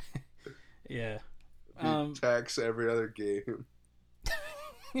 Yeah. Tax every other game.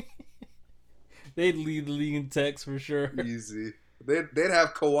 They'd lead the league in text for sure. Easy. They'd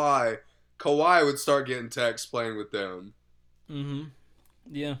have Kawhi. Kawhi would start getting text playing with them. Mm-hmm.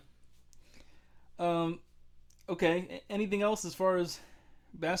 Yeah. Okay. Anything else as far as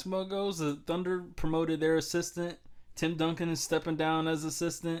basketball goes? The Thunder promoted their assistant. Tim Duncan is stepping down as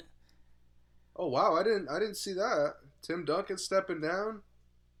assistant. Oh wow! I didn't see that. Tim Duncan stepping down.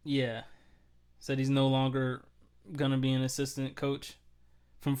 Yeah. Said he's no longer gonna be an assistant coach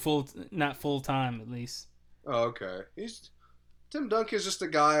from not full time at least. Oh, okay. Tim Duncan's just a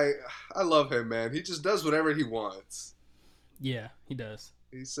guy. I love him, man. He just does whatever he wants. Yeah, he does.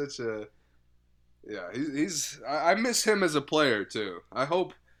 He's such a. Yeah, I miss him as a player too. I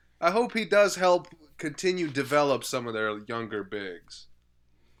hope he does help continue develop some of their younger bigs.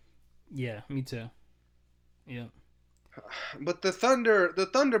 Yeah, me too. Yeah. But the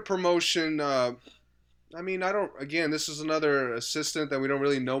Thunder promotion, I mean, this is another assistant that we don't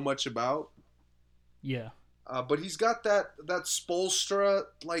really know much about. Yeah. But he's got that Spoelstra,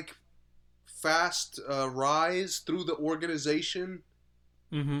 like, fast rise through the organization.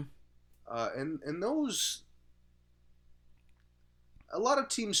 Mm-hmm. And those, a lot of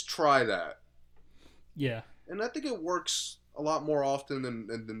teams try that. Yeah. And I think it works a lot more often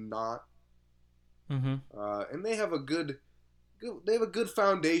than not. Mm-hmm. And they have a good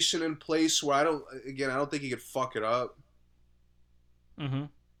foundation in place where I don't think he could fuck it up.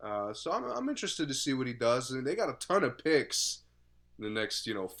 Mm-hmm. So I'm interested to see what he does. And they got a ton of picks in the next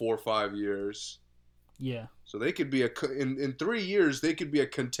 4 or 5 years. Yeah. So they could be in 3 years they could be a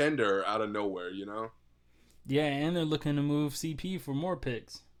contender out of nowhere. Yeah, and they're looking to move CP for more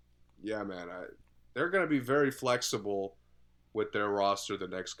picks. Yeah, man. They're gonna be very flexible with their roster the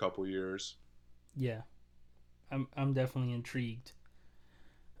next couple years. Yeah, I'm definitely intrigued.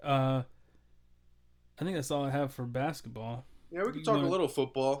 I think that's all I have for basketball. Yeah, we can talk a little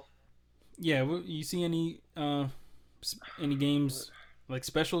football. Yeah, you see any games, like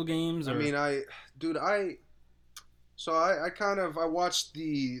special games? Or? I mean, I watched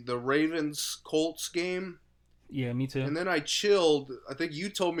the Ravens Colts game. Yeah, me too. And then I chilled. I think you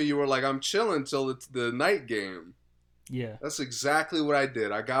told me you were like, I'm chilling till it's the night game. Yeah. That's exactly what I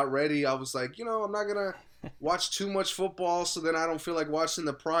did. I got ready. I was like, I'm not going to watch too much football, so then I don't feel like watching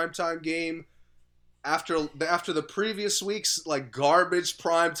the primetime game. After the previous week's like garbage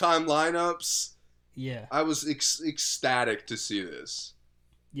primetime lineups, yeah, I was ecstatic to see this.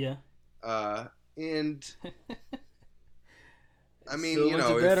 Yeah. And I mean, so went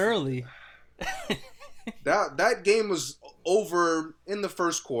to bed early. that game was over in the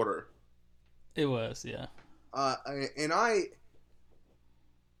first quarter. It was, yeah. And I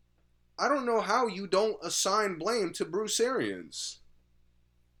don't know how you don't assign blame to Bruce Arians.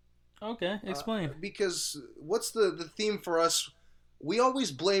 Okay, explain. Because what's the theme for us? We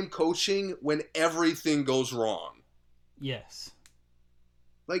always blame coaching when everything goes wrong. Yes.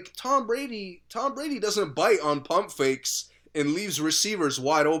 Like Tom Brady doesn't bite on pump fakes and leaves receivers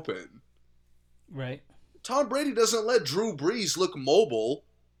wide open. Right. Tom Brady doesn't let Drew Brees look mobile.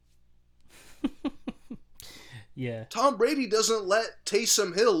 Yeah. Tom Brady doesn't let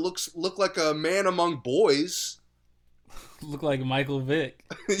Taysom Hill look like a man among boys. Look like Michael Vick.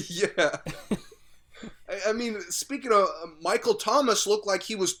 Yeah. I mean, speaking of, Michael Thomas looked like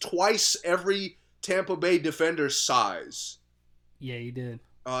he was twice every Tampa Bay defender's size. Yeah, he did.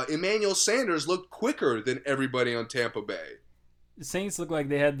 Emmanuel Sanders looked quicker than everybody on Tampa Bay. The Saints look like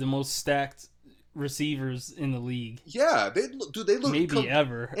they had the most stacked receivers in the league. Yeah, they look maybe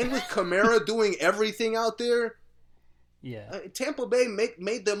ever. And with Kamara doing everything out there, yeah, Tampa Bay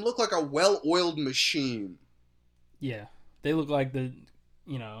made them look like a well-oiled machine. Yeah, they look like the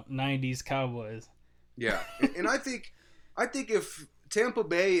 90s Cowboys. Yeah, and I think if Tampa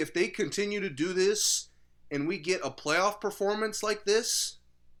Bay, if they continue to do this and we get a playoff performance like this,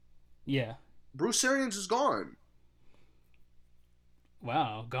 yeah, Bruce Arians is gone.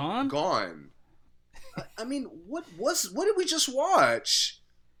 Wow, gone? Gone. I mean, what did we just watch?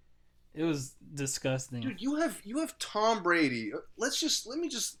 It was disgusting. Dude, you have Tom Brady. Let me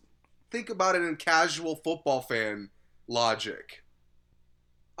just think about it in casual football fan logic.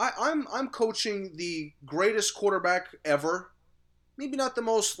 I'm coaching the greatest quarterback ever. Maybe not the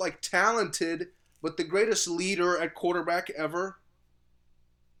most talented, but the greatest leader at quarterback ever.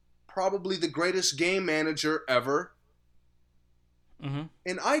 Probably the greatest game manager ever. Mm-hmm.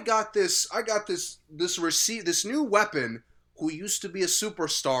 And I got this new weapon who used to be a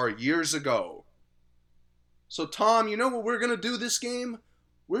superstar years ago. So Tom, you know what we're gonna do this game?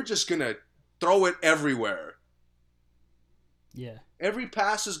 We're just gonna throw it everywhere. Yeah. Every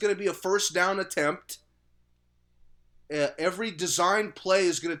pass is gonna be a first down attempt. Every design play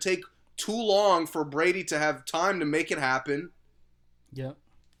is gonna take too long for Brady to have time to make it happen. Yep.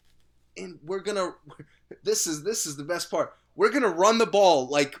 And we're gonna. This is the best part. We're gonna run the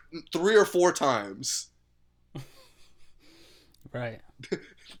ball 3 or 4 times. Right.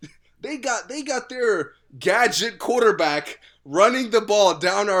 They got their gadget quarterback running the ball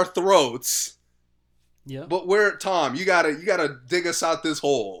down our throats. Yeah. But Tom, you gotta dig us out this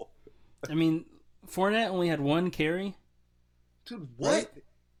hole. I mean, Fournette only had 1 carry. Dude, what? Right?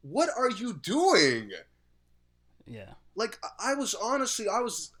 What are you doing? Yeah. I was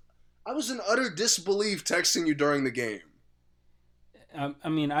in utter disbelief texting you during the game. I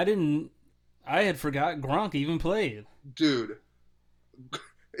mean, I had forgot Gronk even played. Dude,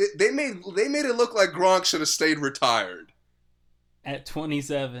 they made it look like Gronk should have stayed retired. At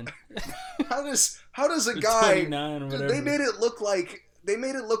 27. How does a guy? 29 or whatever. Dude, they made it look like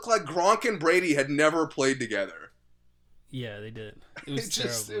Gronk and Brady had never played together. Yeah, they did. It was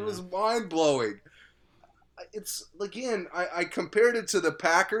terrible. It was mind blowing. It's again, I compared it to the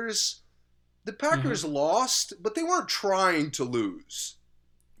Packers. The Packers lost, but they weren't trying to lose.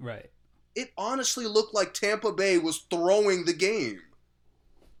 Right. It honestly looked like Tampa Bay was throwing the game.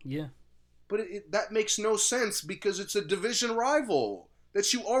 Yeah. But that makes no sense because it's a division rival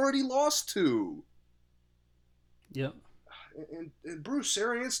that you already lost to. Yep. And Bruce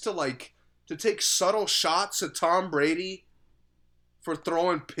Arians to take subtle shots at Tom Brady. for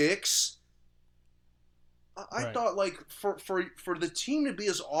throwing picks. I Right. thought, like, for the team to be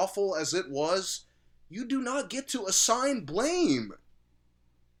as awful as it was, you do not get to assign blame.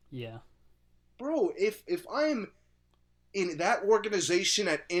 Yeah. Bro, if I'm in that organization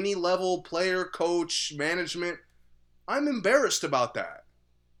at any level, player, coach, management, I'm embarrassed about that.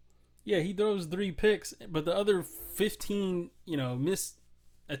 Yeah, he throws 3 picks, but the other 15, missed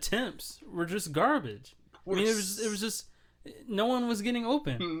attempts were just garbage. I mean, it was just no one was getting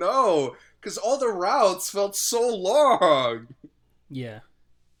open. No, because all the routes felt so long. Yeah.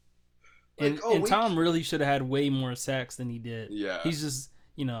 Like, And Tom really should have had way more sacks than he did. Yeah. He's just,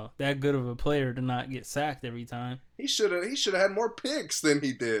 that good of a player to not get sacked every time. He should have had more picks than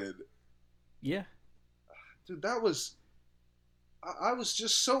he did. Yeah. Dude, I was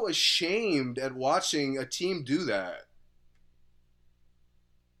just so ashamed at watching a team do that.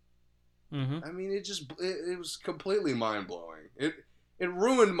 Mm-hmm. I mean, it was completely mind-blowing. It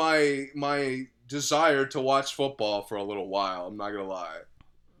ruined my desire to watch football for a little while, I'm not going to lie.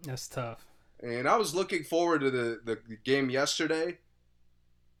 That's tough. And I was looking forward to the game yesterday.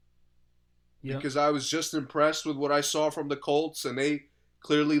 Yep. Because I was just impressed with what I saw from the Colts, and they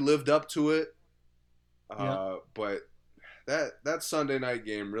clearly lived up to it. Yep. But that Sunday night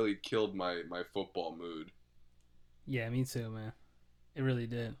game really killed my football mood. Yeah, me too, man. It really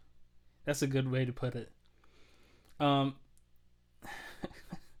did. That's a good way to put it. I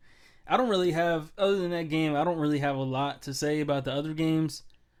don't really have, other than that game, I don't really have a lot to say about the other games.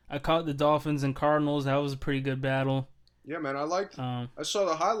 I caught the Dolphins and Cardinals. That was a pretty good battle. Yeah, man, I saw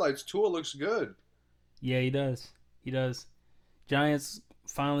the highlights. Tua looks good. Yeah, he does. He does. Giants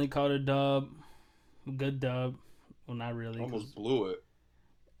finally caught a dub. Good dub. Well, not really. Almost blew it.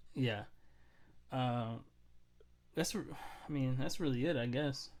 Yeah. That's really it, I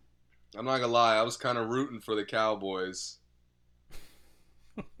guess. I'm not gonna lie, I was kind of rooting for the Cowboys.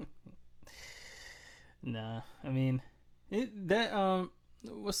 Nah, I mean,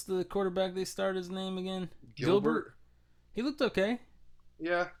 what's the quarterback they started his name again? Gilbert? He looked okay.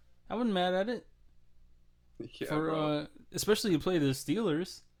 Yeah. I wasn't mad at it. Yeah, especially to play the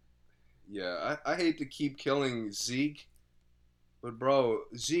Steelers. Yeah, I hate to keep killing Zeke, but bro,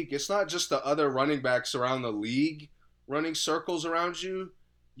 Zeke, it's not just the other running backs around the league running circles around you.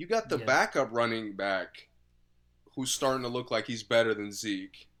 You got the backup running back who's starting to look like he's better than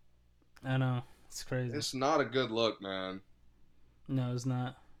Zeke. I know. It's crazy. It's not a good look, man. No, it's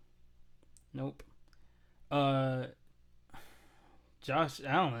not. Nope. Josh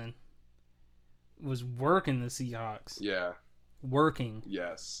Allen was working the Seahawks. Yeah. Working.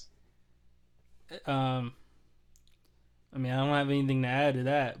 Yes. I mean, I don't have anything to add to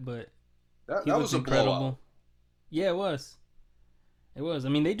that, but that was incredible. Blowout. Yeah, it was. It was. I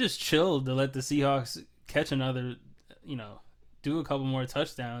mean, they just chilled to let the Seahawks catch another, do a couple more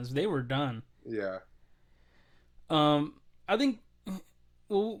touchdowns. They were done. Yeah. I think.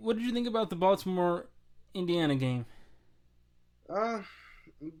 Well, what did you think about the Baltimore-Indiana game?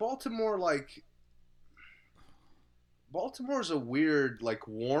 Baltimore's a weird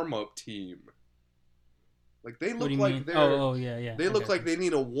warm-up team. Like they look like they're. Yeah. They look like they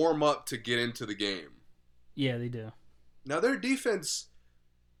need a warm up to get into the game. Yeah, they do. Now their defense,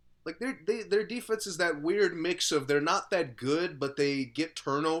 their defense is that weird mix of they're not that good, but they get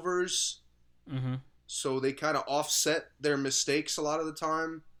turnovers. Mm-hmm. So they kind of offset their mistakes a lot of the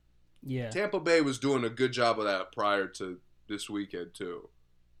time. Yeah. Tampa Bay was doing a good job of that prior to this weekend too.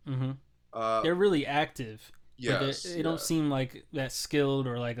 Mm-hmm. They're really active. Yes. They don't seem like that skilled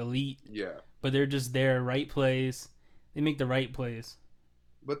or like elite. Yeah. But they're just there, right plays. They make the right plays.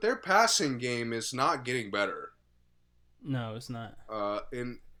 But their passing game is not getting better. No, it's not.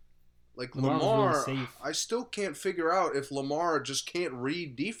 And Lamar really safe. I still can't figure out if Lamar just can't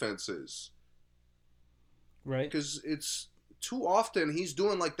read defenses. Right. Because it's too often he's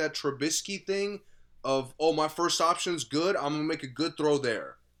doing like that Trubisky thing of, oh, my first option's good, I'm going to make a good throw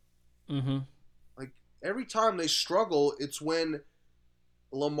there. Mm-hmm. Like, every time they struggle, it's when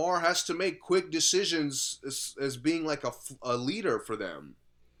Lamar has to make quick decisions as being like a leader for them.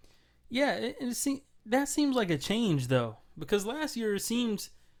 Yeah, that seems like a change, though. Because last year it seemed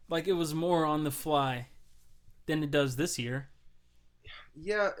like it was more on the fly than it does this year.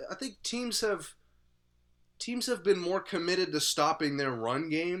 Yeah, I think teams have been more committed to stopping their run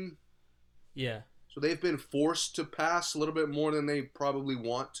game. Yeah. So they've been forced to pass a little bit more than they probably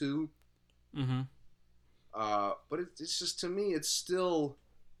want to. Mm-hmm. But it's just, to me, it still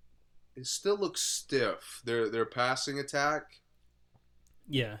looks stiff. Their passing attack.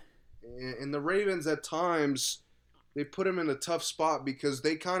 Yeah. And the Ravens at times, they put him in a tough spot because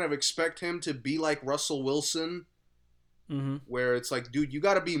they kind of expect him to be like Russell Wilson. Mm-hmm. where it's like, dude, you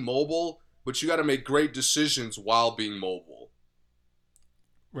got to be mobile, but you got to make great decisions while being mobile.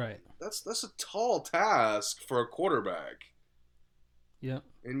 Right. That's a tall task for a quarterback. Yep.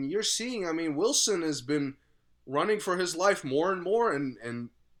 And you're seeing, I mean, Wilson has been running for his life more and more, and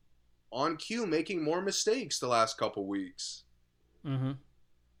on cue making more mistakes the last couple weeks. Mm-hmm.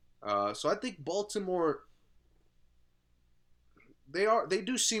 So I think Baltimore, they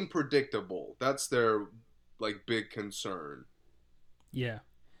do seem predictable. That's their like big concern. Yeah.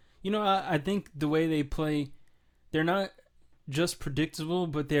 I think the way they play, they're not just predictable,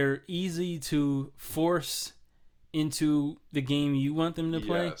 but they're easy to force into the game you want them to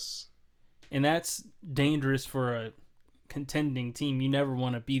play. Yes. And that's dangerous for a contending team. You never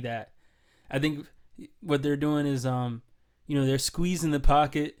want to be that. I think what they're doing is, they're squeezing the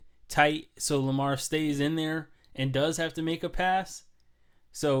pocket tight so Lamar stays in there and does have to make a pass.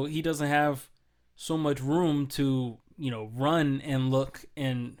 So he doesn't have so much room to, run and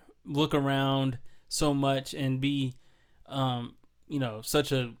look around so much and be,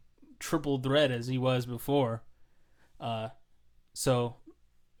 such a triple threat as he was before. So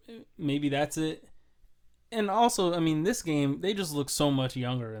maybe that's it. And also, I mean, this game, they just look so much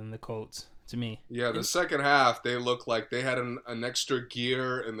younger than the Colts to me. Yeah, the second half, they looked like they had an extra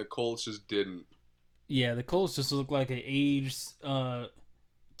gear, and the Colts just didn't. Yeah, the Colts just look like an aged,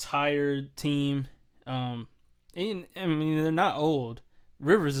 tired team. And, I mean, they're not old.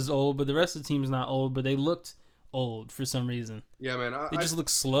 Rivers is old, but the rest of the team is not old, but they looked old for some reason. Yeah, man. They just look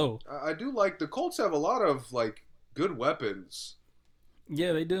slow. I do like the Colts have a lot of, like, good weapons.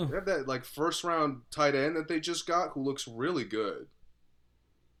 Yeah, they do. They have that, like, first-round tight end that they just got who looks really good.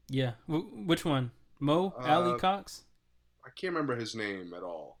 Yeah. Which one? Mo? Ali Cox? I can't remember his name at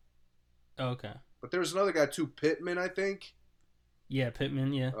all. Oh, okay. But there's another guy, too, Pittman, I think. Yeah,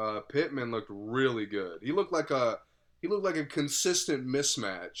 Pittman, yeah. Pittman looked really good. He looked like a consistent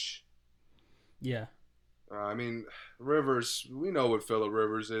mismatch. Yeah. I mean, Rivers, we know what Phillip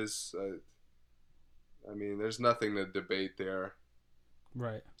Rivers is. I mean, there's nothing to debate there.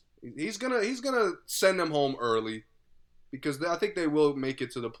 Right. He's gonna send them home early because I think they will make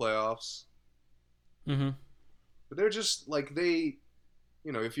it to the playoffs. Mm-hmm. But they're just like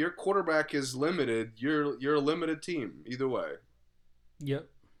if your quarterback is limited, you're a limited team either way. Yep.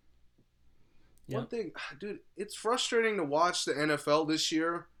 One thing, dude, it's frustrating to watch the NFL this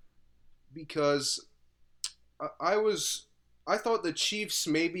year because I thought the Chiefs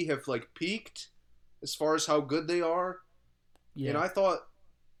maybe have like peaked as far as how good they are. Yeah. And I thought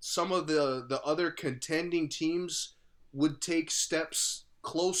some of the other contending teams would take steps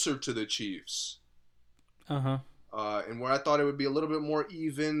closer to the Chiefs. Uh-huh. And where I thought it would be a little bit more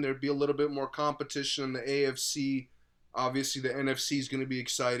even, there'd be a little bit more competition in the AFC. Obviously, the NFC is going to be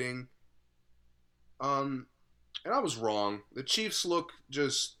exciting. And I was wrong. The Chiefs look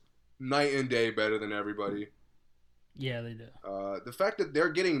just night and day better than everybody. Yeah, they do. The fact that they're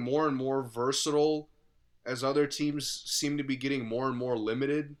getting more and more versatile as other teams seem to be getting more and more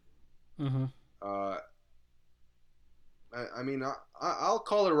limited. Mm-hmm. I mean, I'll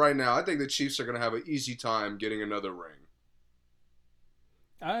call it right now. I think the Chiefs are going to have an easy time getting another ring.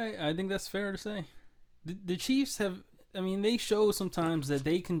 I think that's fair to say. The Chiefs have, I mean, they show sometimes that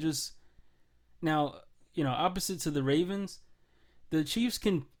they can just, now, opposite to the Ravens, the Chiefs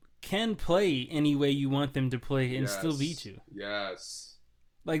can play any way you want them to play and still beat you. Yes.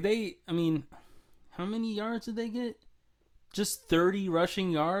 Like how many yards did they get? Just 30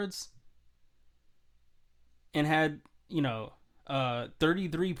 rushing yards and had,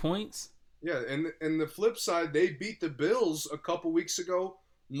 33 points. Yeah, and the flip side, they beat the Bills a couple weeks ago,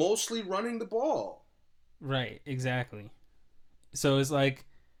 mostly running the ball. Right, exactly. So it's like,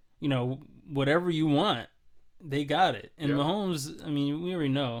 whatever you want, they got it. And Mahomes, I mean, we already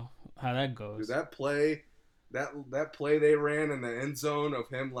know how that goes. Dude, that play they ran in the end zone of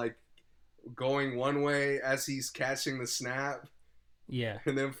him like going one way as he's catching the snap. Yeah.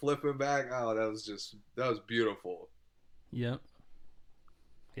 And then flipping back. Oh, that was beautiful. Yep.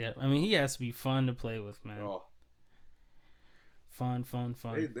 Yeah. I mean, he has to be fun to play with, man. Oh. Fun.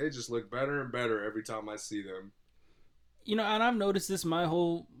 They just look better and better every time I see them. And I've noticed this my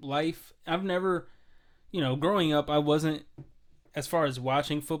whole life. I've never, growing up, I wasn't, as far as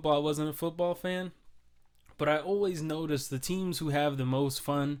watching football, I wasn't a football fan. But I always notice the teams who have the most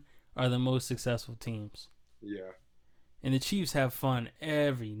fun are the most successful teams. Yeah. And the Chiefs have fun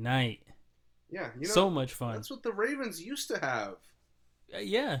every night. Yeah. So much fun. That's what the Ravens used to have.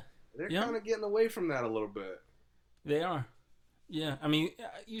 Yeah. They're kind of getting away from that a little bit. They are. Yeah. I mean,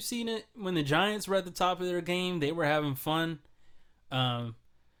 you've seen it when the Giants were at the top of their game. They were having fun. When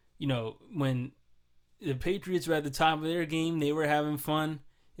the Patriots were at the top of their game. They were having fun.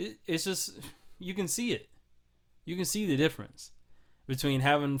 It's just, you can see it. You can see the difference between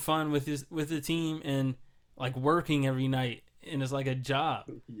having fun with the team and like working every night, and it's like a job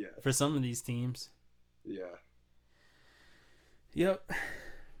for some of these teams. Yeah. Yep.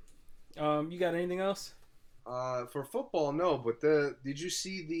 You got anything else? For football, no. But did you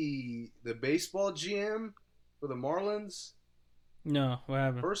see the baseball GM for the Marlins? No. What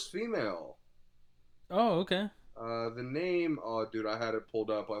happened? First female. Oh, okay. The name. Oh, dude, I had it pulled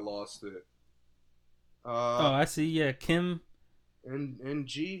up. I lost it. I see. Yeah, Kim.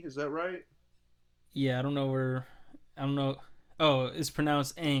 NG, is that right? Yeah, I don't know. Oh, it's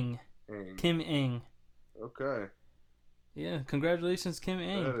pronounced Eng. Kim Eng. Okay. Yeah, congratulations, Kim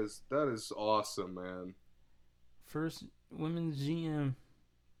Eng. That is awesome, man. First women's GM.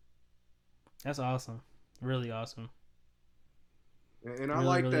 That's awesome. Really awesome. And I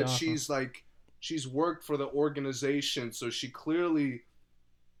like that awesome. She's worked for the organization, so she clearly,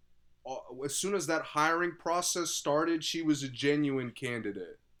 as soon as that hiring process started, she was a genuine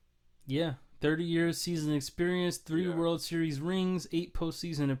candidate. Yeah. 30 years season experience, 3 World Series rings, 8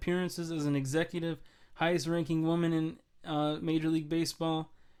 postseason appearances as an executive, highest ranking woman in Major League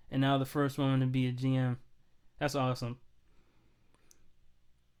Baseball, and now the first woman to be a GM. That's awesome.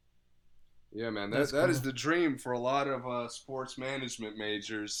 Yeah, man, that cool. Is the dream for a lot of sports management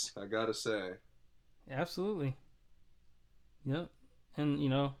majors, I gotta say. Absolutely. Yep.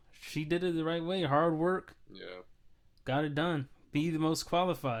 And, she did it the right way. Hard work. Yeah. Got it done. Be the most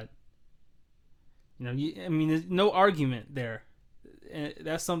qualified. There's no argument there.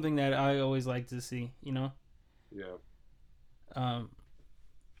 That's something that I always like to see, Yeah.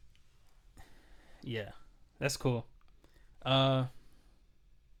 Yeah. That's cool. Let's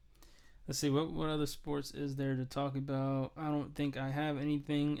see, what other sports is there to talk about? I don't think I have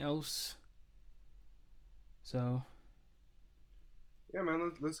anything else. So. Yeah,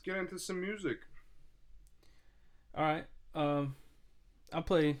 man, let's get into some music. All right. I'll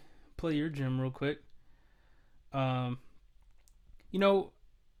play your gym real quick.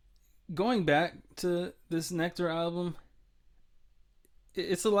 Going back to this Nectar album,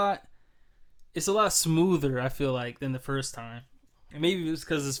 it's a lot smoother, I feel like, than the first time. And maybe it's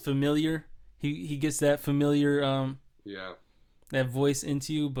because it's familiar. He gets that familiar that voice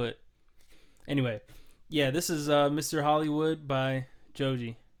into you. But anyway, yeah, this is Mr. Hollywood by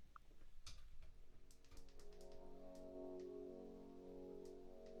Joji.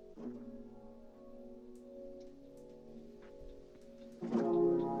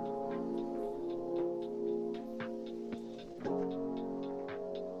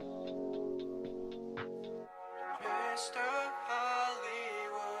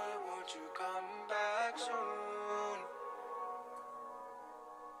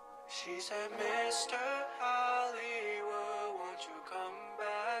 She said, Mr. Hollywood, won't you come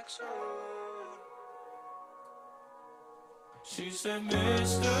back soon? She said,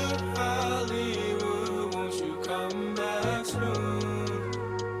 Mr. Hollywood, won't you come back soon?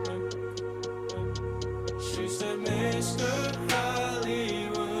 She said, Mr.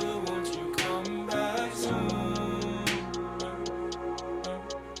 Hollywood, won't you come back soon?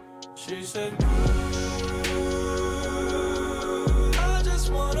 She said, I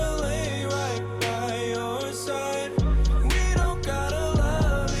just wanna lay right by your side. We don't gotta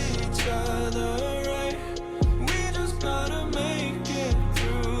love each other right. We just gotta make it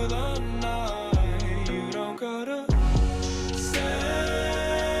through the night. You don't gotta say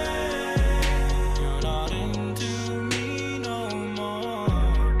you're not into me no more.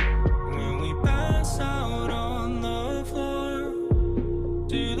 When we pass out on the floor,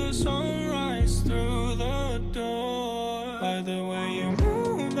 see the sunrise through the door. By the way you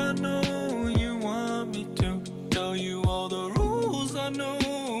move, I know you want me to tell you all the rules I know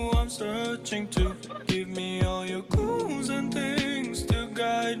I'm searching to. Give me all your clues and things to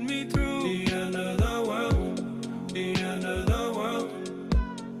guide me through the end of the world, the end of the world.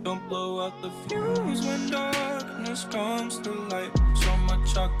 Don't blow out the fuse when darkness comes to light. So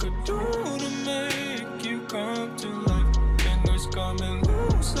much I could do to make you come to life. Fingers coming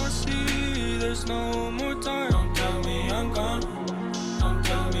loose, I see there's no more time. Don't tell me I'm gone, don't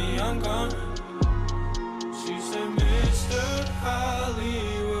tell me I'm gone. She said, Mr.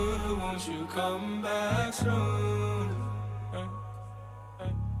 Hollywood, won't you come back soon?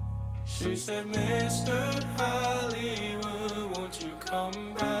 She said, Mr. Hollywood, won't you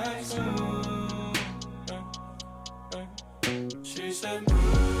come back soon? She said,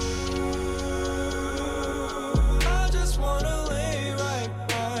 I just wanna lay right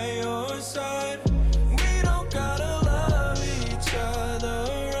by your side. We don't gotta love each other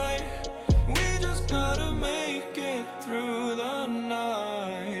right. We just gotta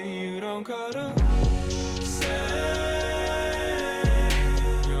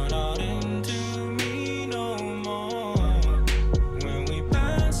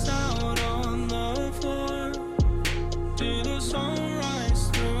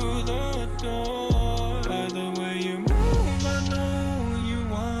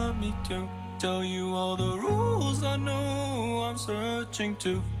to tell you all the rules I know I'm searching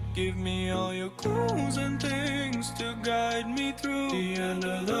to. Give me all your clues and things to guide me through the end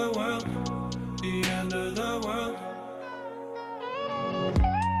of the world, the end of the world.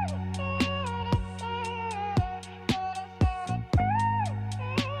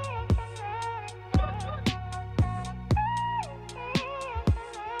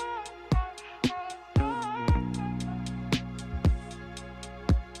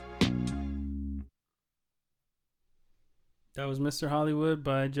 That was Mr. Hollywood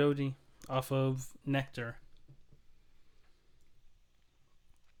by Jody off of Nectar.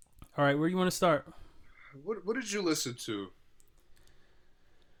 All right, where do you want to start? What did you listen to?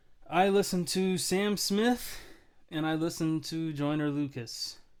 I listened to Sam Smith and I listened to Joyner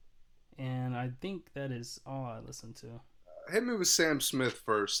Lucas. And I think that is all I listened to. Hit me with Sam Smith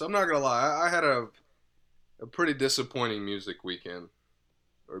first. I'm not going to lie. I had a pretty disappointing music weekend.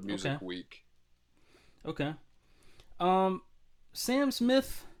 Or music week. Okay. Sam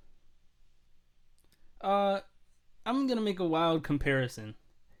Smith, I'm gonna make a wild comparison,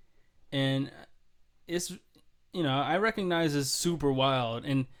 and it's, I recognize it's super wild,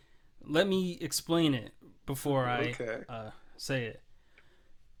 and let me explain it before I say it.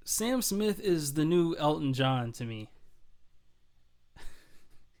 Sam Smith is the new Elton John to me,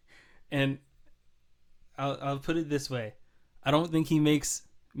 and I'll put it this way: I don't think he makes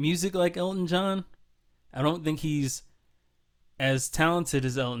music like Elton John. I don't think he's as talented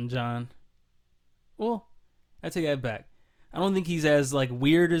as Elton John. Well, I take that back. I don't think he's as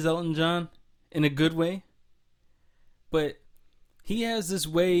weird as Elton John in a good way. But he has this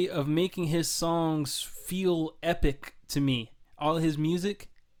way of making his songs feel epic to me. All his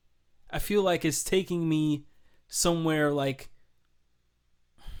music, I feel like it's taking me somewhere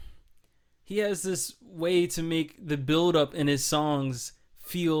he has this way to make the build up in his songs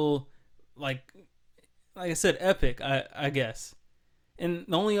feel like I said, epic, I guess. And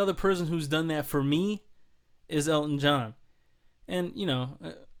the only other person who's done that for me is Elton John. And,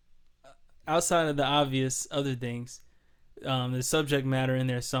 outside of the obvious other things, the subject matter in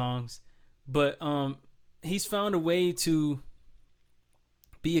their songs, but he's found a way to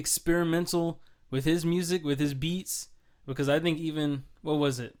be experimental with his music, with his beats, because I think even, what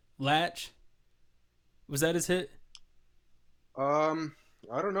was it, Latch? Was that his hit? I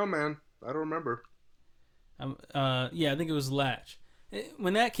don't know, man. I don't remember. Yeah, I think it was Latch.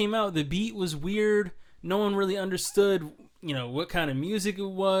 When that came out, the beat was weird. No one really understood, what kind of music it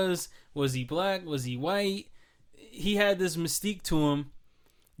was. Was he black? Was he white? He had this mystique to him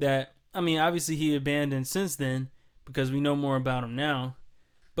that, obviously he abandoned since then because we know more about him now.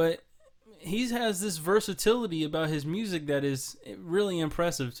 But he has this versatility about his music that is really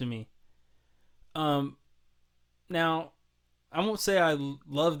impressive to me. Now, I won't say I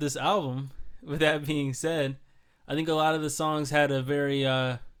love this album. With that being said, I think a lot of the songs had a very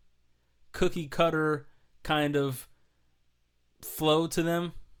cookie cutter kind of flow to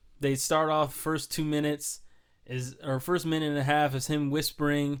them. They start off first 2 minutes first minute and a half is him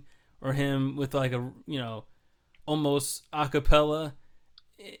whispering or him with almost a cappella,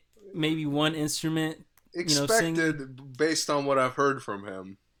 maybe one instrument. Expected based on what I've heard from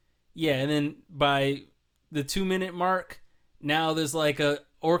him. Yeah, and then by the 2 minute mark, now there's a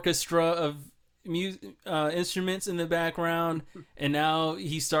orchestra of instruments in the background, and now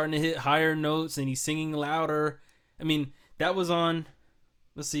he's starting to hit higher notes and he's singing louder. That was on,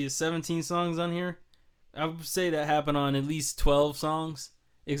 let's see, 17 songs on here. I would say that happened on at least 12 songs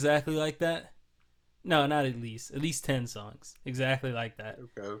exactly like that. No, not at least 10 songs exactly like that.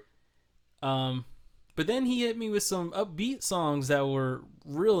 Okay. But then he hit me with some upbeat songs that were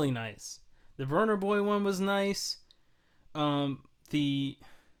really nice. The Burner Boy one was nice. The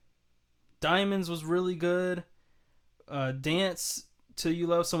Diamonds was really good. Dance Till You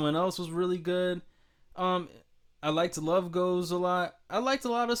Love Someone Else was really good. I liked Love Goes a lot. I liked a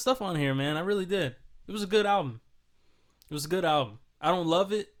lot of stuff on here, man. I really did. It was a good album. I don't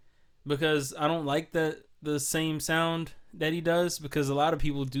love it because I don't like the same sound that he does, because a lot of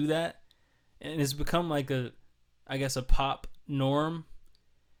people do that. And it's become a pop norm.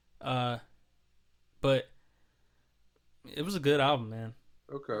 But it was a good album, man.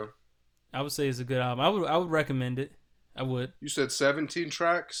 Okay. I would say it's a good album. I would recommend it. I would. You said 17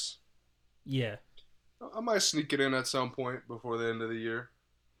 tracks? Yeah. I might sneak it in at some point before the end of the year.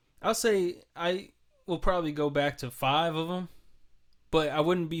 I'll say I will probably go back to 5 of them, but I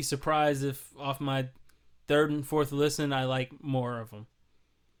wouldn't be surprised if off my 3rd and 4th listen I like more of them.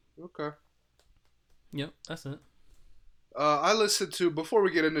 Okay. Yep, that's it. I listened to, before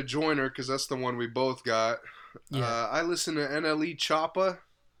we get into Joyner, because that's the one we both got, Yeah. I listened to NLE Choppa.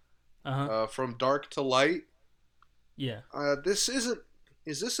 From Dark to Light. Yeah. This isn't.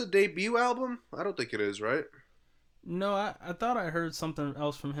 Is this a debut album? I don't think it is, right? No, I thought I heard something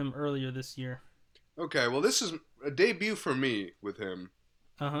else from him earlier this year. Okay, well, this is a debut for me with him.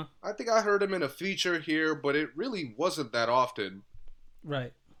 I think I heard him in a feature here, but it really wasn't that often.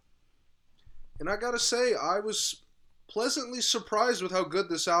 Right. And I gotta say, I was pleasantly surprised with how good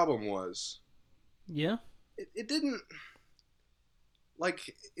this album was. Yeah? It didn't...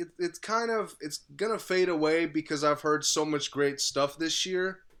 Like, it's gonna fade away because I've heard so much great stuff this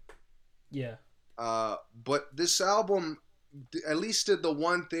year. Yeah. But this album at least did the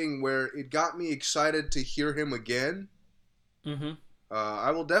one thing where it got me excited to hear him again.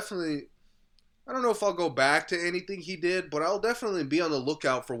 I will definitely... I don't know if I'll go back to anything he did, but I'll definitely be on the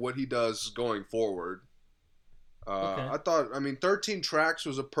lookout for what he does going forward. Okay. I thought, 13 tracks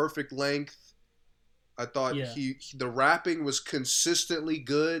was a perfect length. I thought the rapping was consistently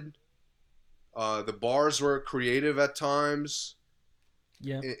good. The bars were creative at times.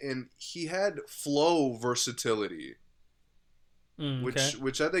 Yeah. And he had flow versatility.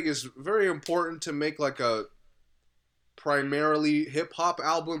 Which I think is very important to make like a primarily hip-hop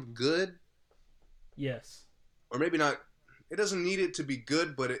album good. Yes. Or maybe not. It doesn't need it to be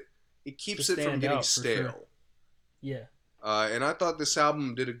good, but it keeps it from getting stale. Sure. Yeah. And I thought this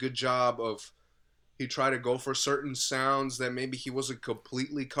album did a good job of... He tried to go for certain sounds that maybe he wasn't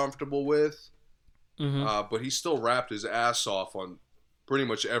completely comfortable with. But he still rapped his ass off on pretty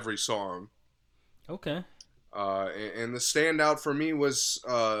much every song. Okay. And the standout for me was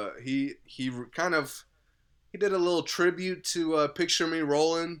he did a little tribute to Picture Me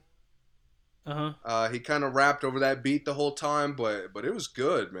Rollin'. He kind of rapped over that beat the whole time, but it was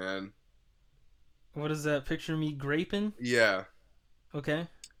good, man. What is that? Picture Me Grapin'? Yeah. Okay.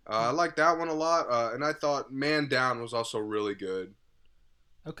 I like that one a lot, and I thought Man Down was also really good.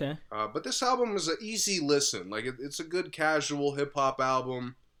 Okay. But this album is an easy listen. Like it's a good casual hip hop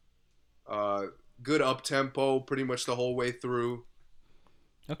album. Good up tempo, pretty much the whole way through.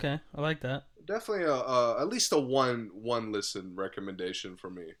 Okay, I like that. Definitely at least a one listen recommendation for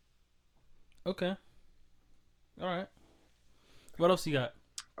me. Okay. All right. What else you got?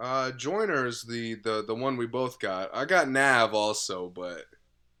 Joyner is the one we both got. I got Nav also, but.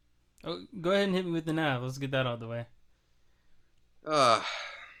 Oh, go ahead and hit me with the Nav. Let's get that out of the way.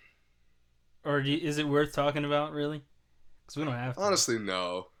 Or is it worth talking about, really? Because we don't have to. Honestly,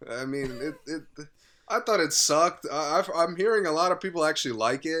 no. I mean, I thought it sucked. I'm hearing a lot of people actually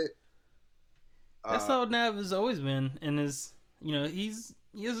like it. That's how Nav has always been, and he has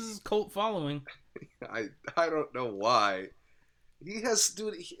his cult following. I don't know why. He has,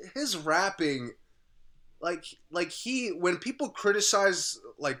 dude. His rapping, like when people criticize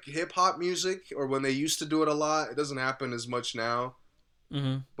like hip hop music, or when they used to do it a lot, it doesn't happen as much now.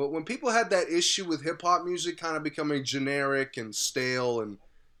 But when people had that issue with hip hop music kind of becoming generic and stale and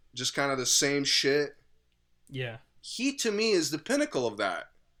just kind of the same shit, yeah, he to me is the pinnacle of that.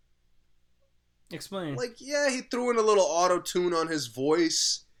 Explain. Like, yeah, he threw in a little auto-tune on his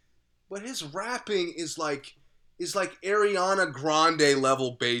voice, but his rapping is like Ariana Grande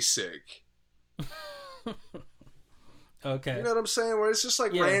level basic. Okay. You know what I'm saying? Where it's just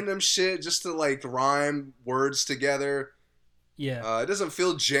like random shit just to like rhyme words together. Yeah. It doesn't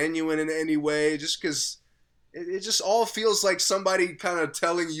feel genuine in any way, just because it just all feels like somebody kind of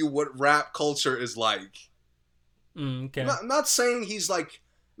telling you what rap culture is like. Okay. Not saying he's like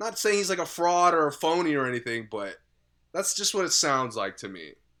a fraud or a phony or anything, but that's just what it sounds like to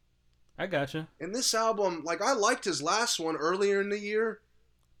me. I gotcha. And this album, like, I liked his last one earlier in the year.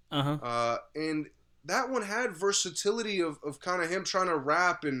 And that one had versatility of kind of him trying to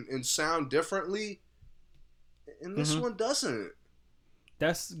rap and sound differently. And this one doesn't.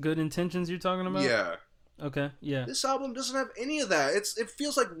 That's Good Intentions you're talking about? Yeah. Okay, yeah. This album doesn't have any of that. It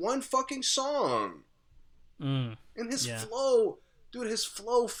feels like one fucking song. And his flow, dude, his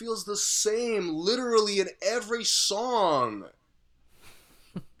flow feels the same literally in every song.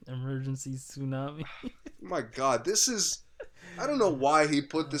 Emergency Tsunami. My God, this is... I don't know why he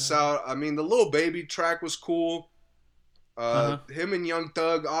put this out. I mean, the Lil Baby track was cool. Him and Young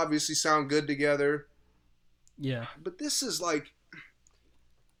Thug obviously sound good together. Yeah. But this is like...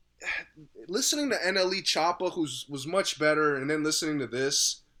 Listening to NLE Choppa, was much better, and then listening to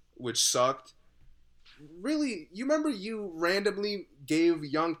this, which sucked. Really, you remember you randomly gave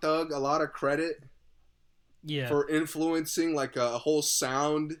Young Thug a lot of credit? Yeah. For influencing like a whole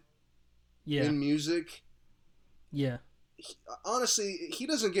sound in music? Yeah. Honestly, he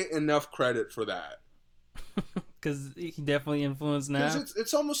doesn't get enough credit for that. Because he definitely influenced Nav.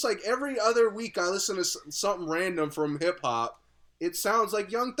 It's almost like every other week I listen to something random from hip-hop, it sounds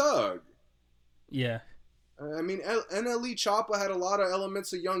like Young Thug. Yeah. I mean, NLE Choppa had a lot of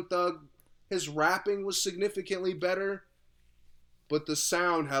elements of Young Thug. His rapping was significantly better, but the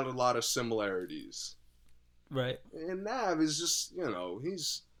sound had a lot of similarities. Right. And Nav is just, you know,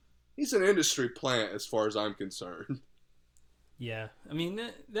 he's an industry plant as far as I'm concerned. Yeah. I mean,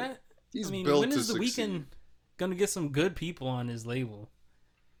 He's I mean, built when to is The succeed. Weeknd gonna get some good people on his label?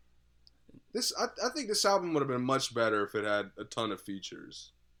 I think this album would have been much better if it had a ton of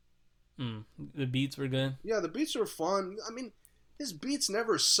features. The beats were good. Yeah, the beats were fun. I mean, his beats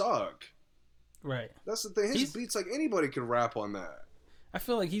never suck. Right. That's the thing. His beats, like, anybody can rap on that. I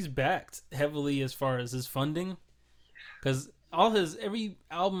feel like he's backed heavily as far as his funding, because every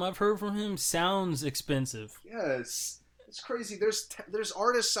album I've heard from him sounds expensive. Yes, it's crazy. There's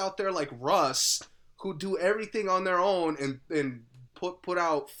artists out there like Russ who do everything on their own and put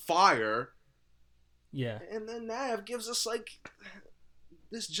out fire. Yeah. And then Nav gives us like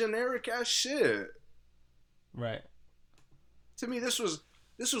this generic ass shit. Right. To me, this was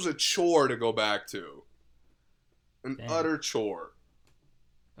a chore to go back to. An Damn. utter chore.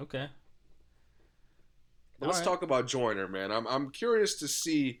 Okay. But let's talk about Joyner, man. I'm curious to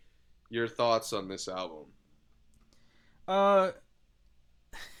see your thoughts on this album.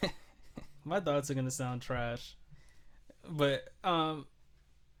 My thoughts are gonna sound trash, but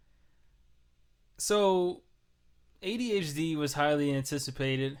so ADHD was highly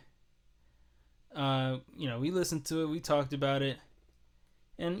anticipated. You know, we listened to it, we talked about it,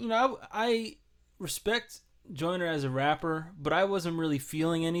 and you know, I respect Joyner as a rapper, but I wasn't really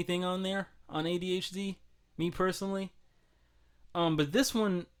feeling anything on there on ADHD, me personally. But this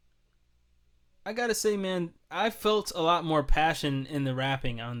one, I gotta say, man, I felt a lot more passion in the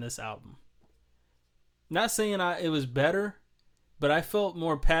rapping on this album. Not saying it was better, but I felt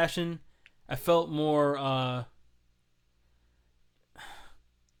more passion. I felt more,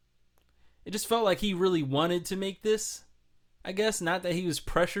 it just felt like he really wanted to make this, I guess. Not that he was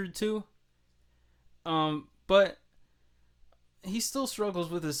pressured to. But he still struggles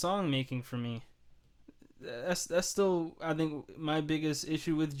with his song making for me. That's still, I think, my biggest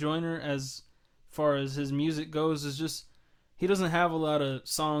issue with Joyner as far as his music goes, is just he doesn't have a lot of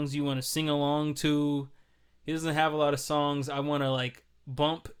songs you want to sing along to. He doesn't have a lot of songs I want to like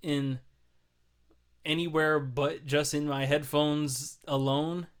bump in anywhere but just in my headphones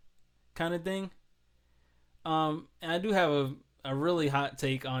alone, kind of thing. And I do have a really hot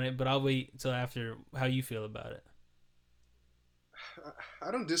take on it, but I'll wait till after how you feel about it.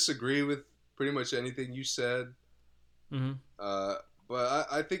 I don't disagree with pretty much anything you said. Mm-hmm. But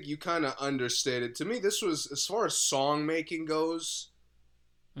I think you kind of understated. To me, this was, as far as song making goes,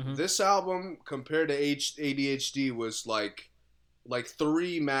 this album compared to ADHD was like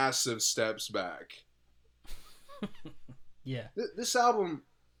 3 massive steps back. Yeah. This album,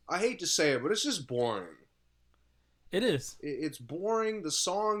 I hate to say it, but it's just boring. It is. It's boring. The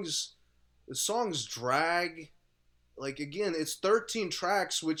songs drag. Like, again, it's 13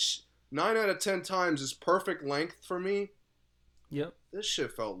 tracks, which 9 out of 10 times is perfect length for me. Yep. This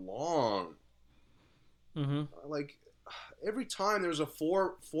shit felt long. Like, every time there's a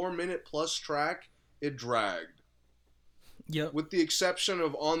 4 minute plus track, it dragged. Yep. With the exception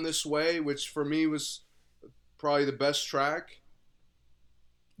of On This Way, which for me was probably the best track.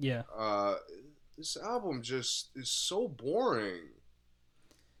 Yeah. This album just is so boring.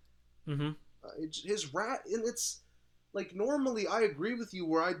 His rap, and it's like, normally I agree with you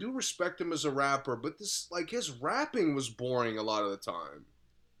where I do respect him as a rapper, but this, like, his rapping was boring a lot of the time.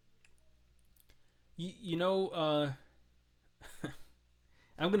 You know,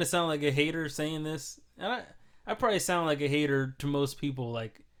 I'm gonna sound like a hater saying this, and I probably sound like a hater to most people.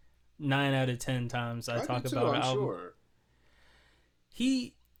 Like 9 out of 10 times I talk do too, about an I'm album. sure.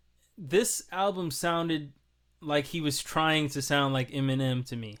 This album sounded like he was trying to sound like Eminem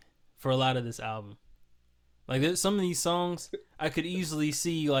to me for a lot of this album. Like, some of these songs, I could easily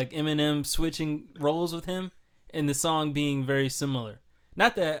see like Eminem switching roles with him, and the song being very similar.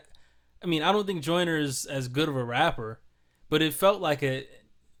 Not that, I mean, I don't think Joyner is as good of a rapper, but it felt like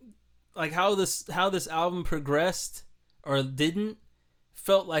how this album progressed or didn't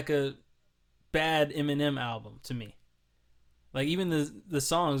felt like a bad Eminem album to me. Like, even the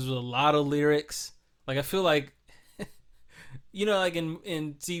songs with a lot of lyrics. Like, I feel like, you know, like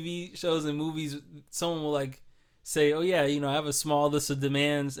in TV shows and movies, someone will like say, "Oh yeah, you know, I have a small list of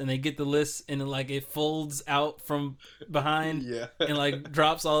demands," and they get the list and it folds out from behind, and like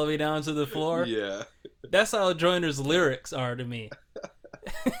drops all the way down to the floor. Yeah, that's how Joyner's lyrics are to me.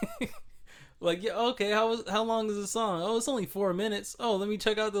 Like, yeah, okay, how long is the song? Oh, it's only 4 minutes. Oh, let me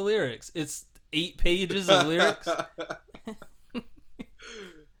check out the lyrics. It's 8 pages of lyrics.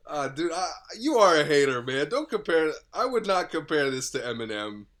 Dude, you are a hater, man. Don't compare. I would not compare this to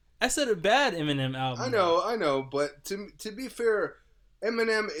Eminem. I said a bad Eminem album. I know, but to be fair,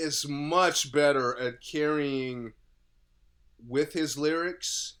 Eminem is much better at carrying with his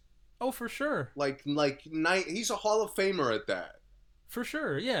lyrics. Oh, for sure. He's a Hall of Famer at that. For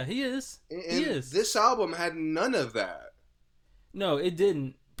sure, yeah, he is. And he is. This album had none of that. No, it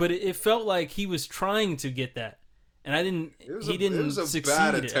didn't. But it felt like he was trying to get that, and I didn't. He didn't succeed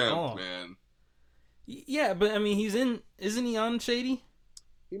bad attempt, at all. Man. Yeah, but I mean, isn't he on Shady?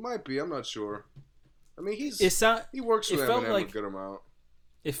 He might be. I'm not sure. I mean, he works with Eminem a good amount.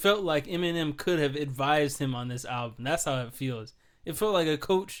 It felt like Eminem could have advised him on this album. That's how it feels. It felt like a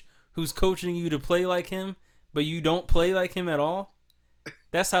coach who's coaching you to play like him, but you don't play like him at all.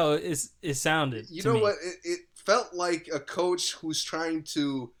 That's how it sounded. You know what? It felt like a coach who's trying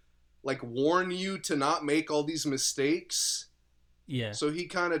to warn you to not make all these mistakes. Yeah. So he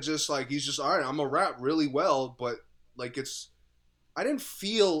kind of just he's just, all right, I'm gonna rap really well, but I didn't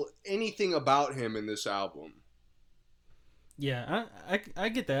feel anything about him in this album. Yeah, I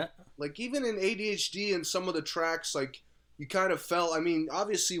get that. Even in ADHD and some of the tracks, you kind of felt, I mean,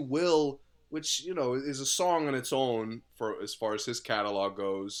 obviously Will, which, is a song on its own for as far as his catalog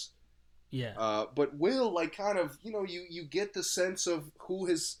goes. Yeah. But Will, kind of, you get the sense of who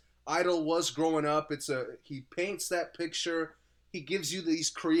his idol was growing up. He paints that picture. He gives you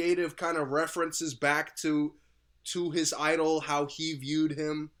these creative kind of references back to his idol, how he viewed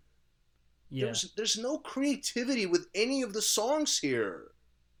him. Yeah. There's no creativity with any of the songs here.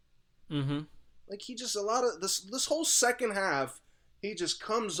 Mm-hmm. He just, a lot of this whole second half, he just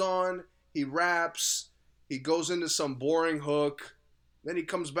comes on, he raps, he goes into some boring hook, then he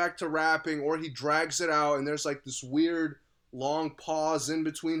comes back to rapping, or he drags it out, and there's this weird long pause in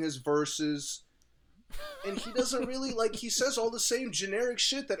between his verses. And he doesn't really, he says all the same generic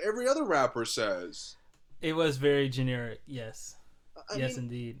shit that every other rapper says. It was very generic, yes. I mean,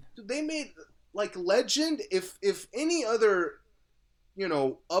 indeed. They made, Legend, if any other,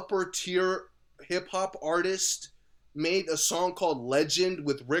 upper tier hip-hop artist made a song called Legend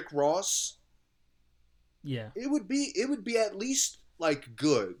with Rick Ross, yeah, it would be at least,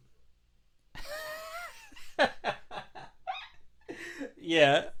 good.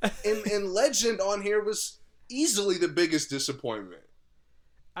 Yeah. and Legend on here was easily the biggest disappointment.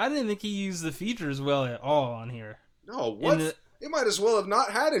 I didn't think he used the features well at all on here. No, what? It might as well have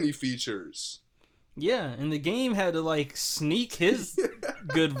not had any features. Yeah, and the game had to sneak his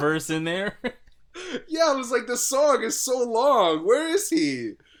good verse in there. Yeah, I was the song is so long. Where is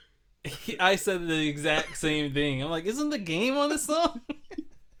he? I said the exact same thing. I'm isn't the game on the song?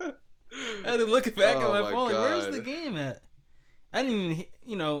 I had to look back at my phone. Where's the game at? I didn't even,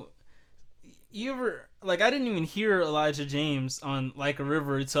 you ever, I didn't even hear Elijah James on Like a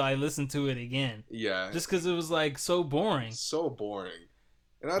River until I listened to it again. Yeah. Just because it was, so boring. So boring.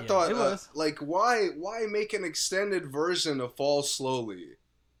 And I thought, it was. why make an extended version of Fall Slowly?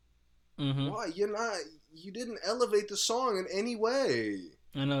 Mm-hmm. Why? You didn't elevate the song in any way.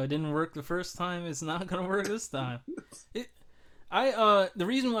 I know, it didn't work the first time. It's not going to work this time. The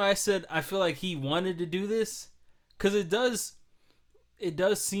reason why I said I feel like he wanted to do this, because it does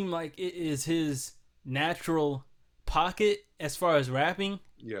seem like it is his natural pocket as far as rapping.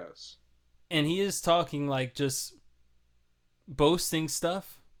 Yes. And he is talking just boasting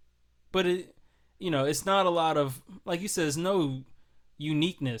stuff. But it's not a lot of, like you said, there's no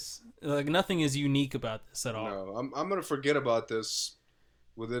uniqueness. Nothing is unique about this at all. No, I'm going to forget about this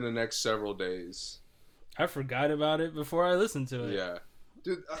within the next several days. I forgot about it before I listened to it. Yeah.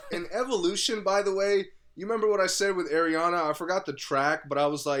 Dude, in Evolution, by the way, you remember what I said with Ariana? I forgot the track, but I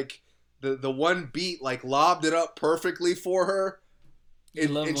was the one beat lobbed it up perfectly for her,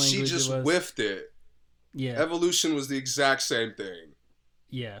 and she just whiffed it. Yeah. Evolution was the exact same thing.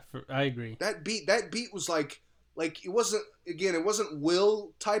 Yeah, I agree. That beat was it wasn't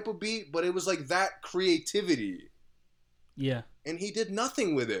Will type of beat, but it was that creativity. Yeah. And he did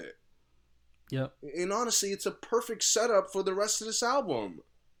nothing with it. Yep. And honestly, it's a perfect setup for the rest of this album.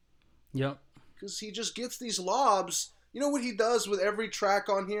 Yep. Because he just gets these lobs. You know what he does with every track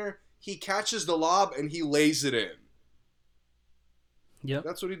on here? He catches the lob and he lays it in. Yep.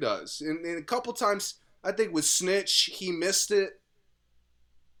 That's what he does. And a couple times, I think with Snitch, he missed it.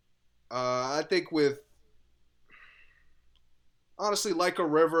 I think with, honestly, Like a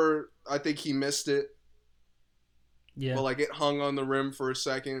River, I think he missed it. Yeah. But it hung on the rim for a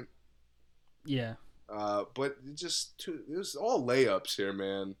second. Yeah. But it was all layups here,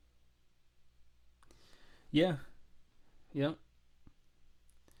 man. Yeah. Yep.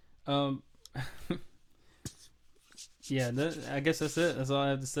 Yeah, I guess that's it. That's all I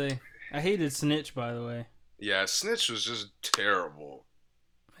have to say. I hated Snitch, by the way. Yeah, Snitch was just terrible.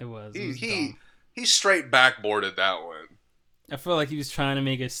 It was. He straight backboarded that one. I felt like he was trying to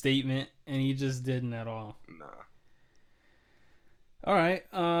make a statement, and he just didn't at all. Nah. All right.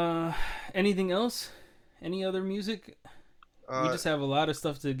 Anything else? Any other music? We just have a lot of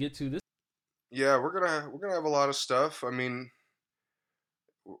stuff to get to this. Yeah, we're gonna have a lot of stuff. I mean,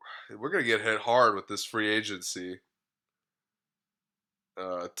 we're gonna get hit hard with this free agency.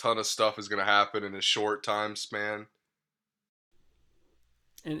 A ton of stuff is gonna happen in a short time span.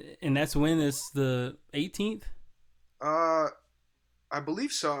 And that's when it's the 18th? I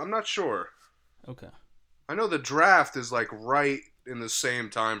believe so. I'm not sure. Okay. I know the draft is like right in the same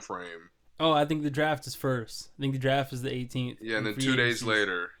time frame. Oh, I think the draft is first. I think the draft is the 18th. Yeah, and then 2 days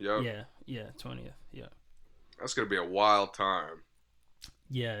later. Yep. Yeah, 20th. Yeah. That's going to be a wild time.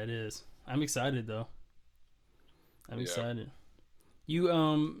 Yeah, it is. I'm excited though. I'm excited. You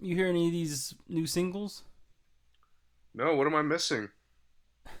hear any of these new singles? No, what am I missing?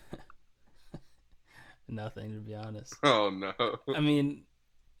 Nothing, to be honest. Oh no. I mean,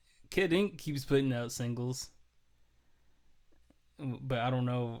 Kid Ink keeps putting out singles, but I don't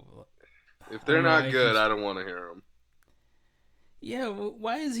know. If they're not good, I don't want to hear them. Yeah,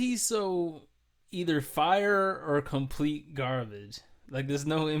 why is he so either fire or complete garbage? Like, there's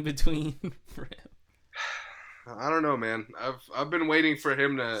no in between for him. I don't know, man. I've been waiting for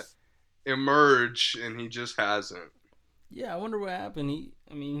him to emerge, and he just hasn't. Yeah, I wonder what happened.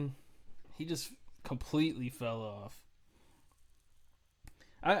 He just completely fell off.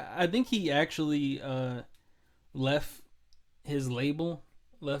 I think he actually left his label,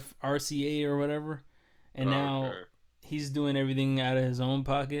 left RCA or whatever, and now he's doing everything out of his own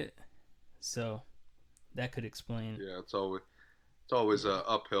pocket. So that could explain. Yeah, it's always a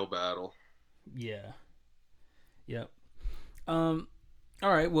uphill battle. Yeah. Yep. All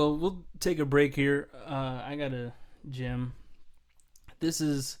right. Well, we'll take a break here. I got a gym. This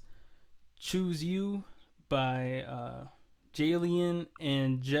is "Choose You" by Jalian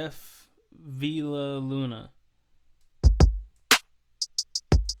and Jeff Villa Luna.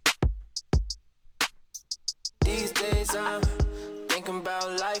 These days I'm thinking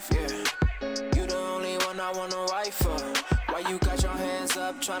about life, yeah. You the only one I want a wife for. Why you got your hands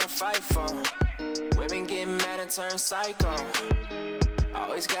up trying to fight for? Women get mad and turn psycho.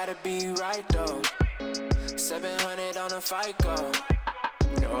 Always gotta be right though. 700 on a FICO.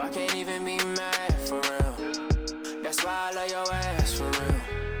 No, I can't even be mad for real. That's why I love your ass for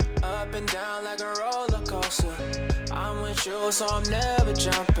real. Up and down like a roller coaster. I'm with you, so I'm never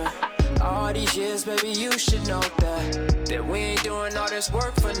jumping. All these years, baby, you should know that we ain't doing all this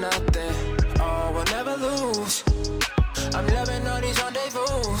work for nothing. Oh, we'll never lose. I'm loving all these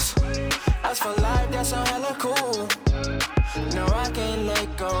rendezvous. As for life, that's so hella cool. No, I can't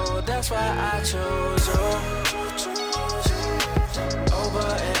let go. That's why I chose you. Over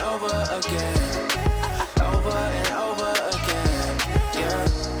and over again. Over and over again. Yeah.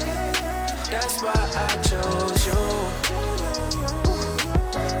 That's why I chose you.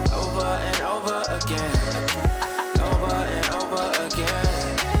 Over and over again. Over and over again.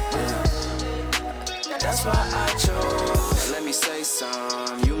 Yeah. That's why I chose. Let me say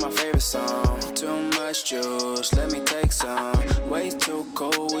some. You my favorite song. Too much juice. Let me take some. Way too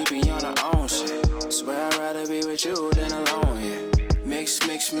cold. We be on our own shit. Swear I'd rather be with you than alone, yeah. Mix,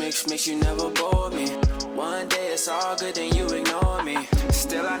 you never bore me. One day it's all good, then you ignore me.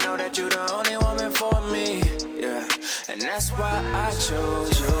 Still I know that you the only woman for me, yeah. And that's why I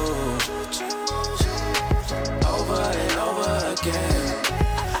chose you. Over and over again.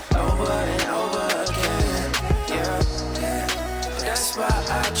 Over and over again, yeah. That's why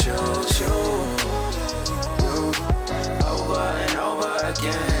I chose you. Over and over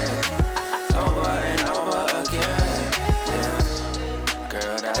again. Over and over again, yeah.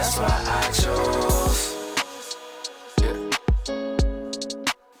 Girl, that's why I chose. Yeah.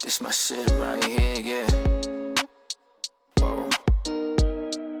 This my shit right here, yeah. Whoa.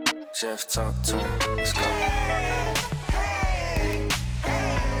 Jeff, talk to him. Let's go.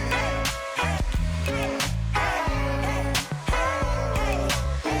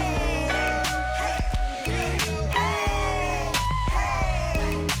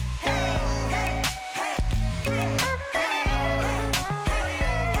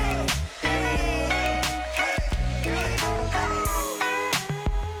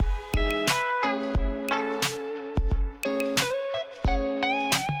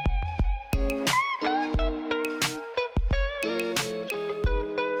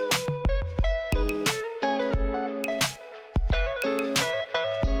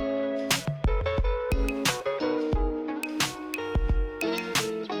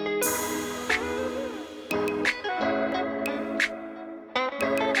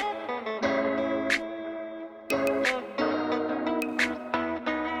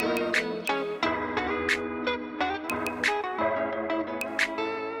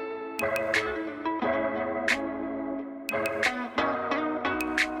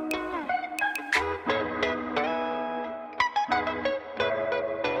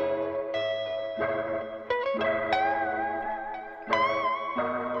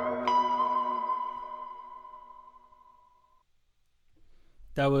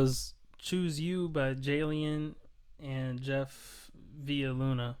 That was Choose You by Jalian and Jeff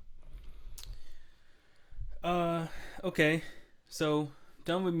Villaluna. Okay. So,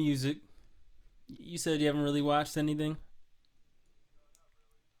 done with music. You said you haven't really watched anything?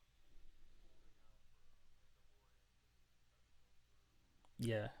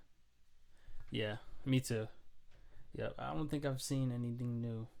 Yeah. Yeah, me too. Yep, I don't think I've seen anything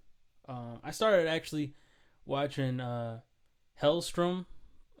new. I started actually watching Hellstrom.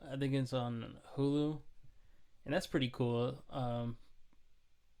 I think it's on Hulu, and that's pretty cool.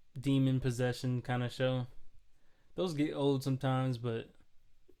 Demon possession kind of show. Those get old sometimes, but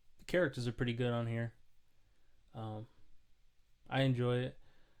the characters are pretty good on here. I enjoy it.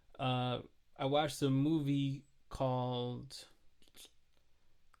 I watched a movie called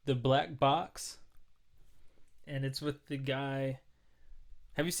The Black Box, and it's with the guy.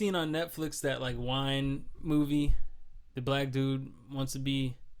 Have you seen on Netflix that like wine movie? The black dude wants to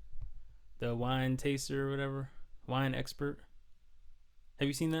be the wine taster or whatever, wine expert. Have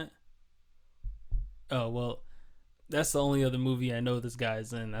you seen that? Oh well, that's the only other movie I know this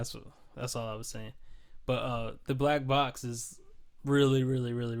guy's in. That's all I was saying. But The Black Box is really,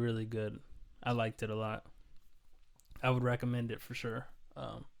 really, really, really good. I liked it a lot. I would recommend it for sure.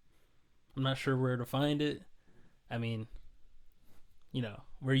 I'm not sure where to find it. I mean, you know,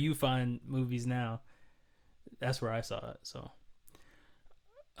 where you find movies now, that's where I saw it. So,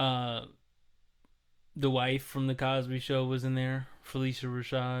 the wife from The Cosby Show was in there, Felicia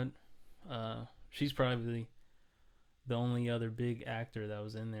Rashad. She's probably the only other big actor that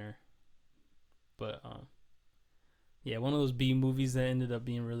was in there. But, yeah, one of those B movies that ended up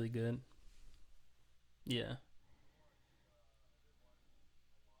being really good. Yeah.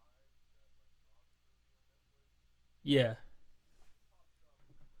 Yeah.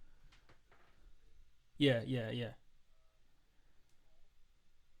 Yeah, yeah, yeah.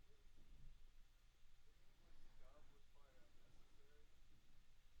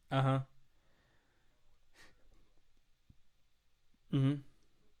 Uh-huh. Mhm.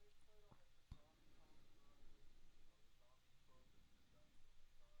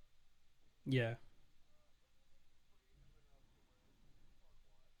 Yeah.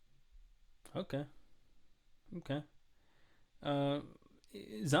 Okay. Okay. Uh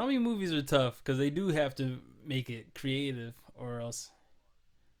Zombie movies are tough cuz they do have to make it creative or else.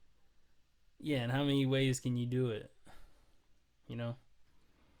 Yeah, and how many ways can you do it, you know?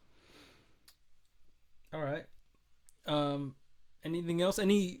 All right. Um Anything else?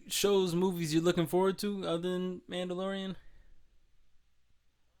 Any shows, movies you're looking forward to other than Mandalorian?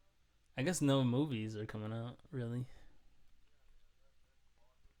 I guess no movies are coming out, really.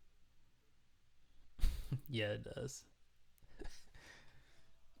 Yeah, it does.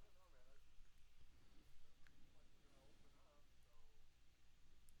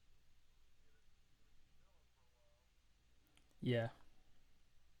 Yeah.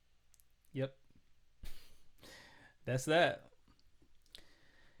 Yep. That's that.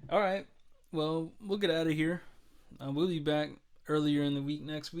 All right. Well, we'll get out of here. We'll be back earlier in the week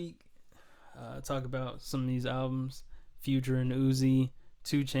next week. Talk about some of these albums. Future and Uzi,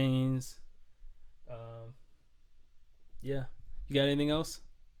 Two Chains. Um, yeah. You got anything else?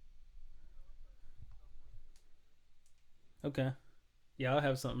 Okay. Yeah, I'll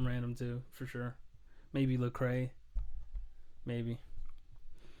have something random too, for sure. Maybe Lecrae. Maybe.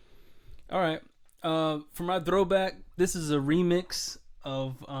 All right. For my throwback, this is a remix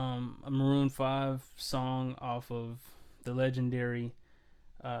of a Maroon 5 song off of the legendary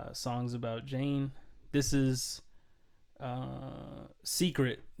Songs About Jane. This is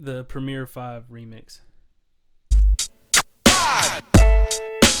Secret, the Premiere 5 remix.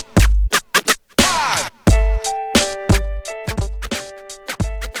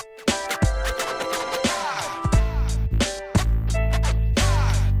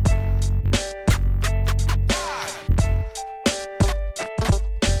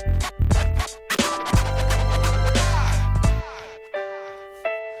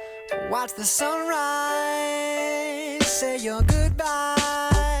 Watch the sunrise, say your goodbye.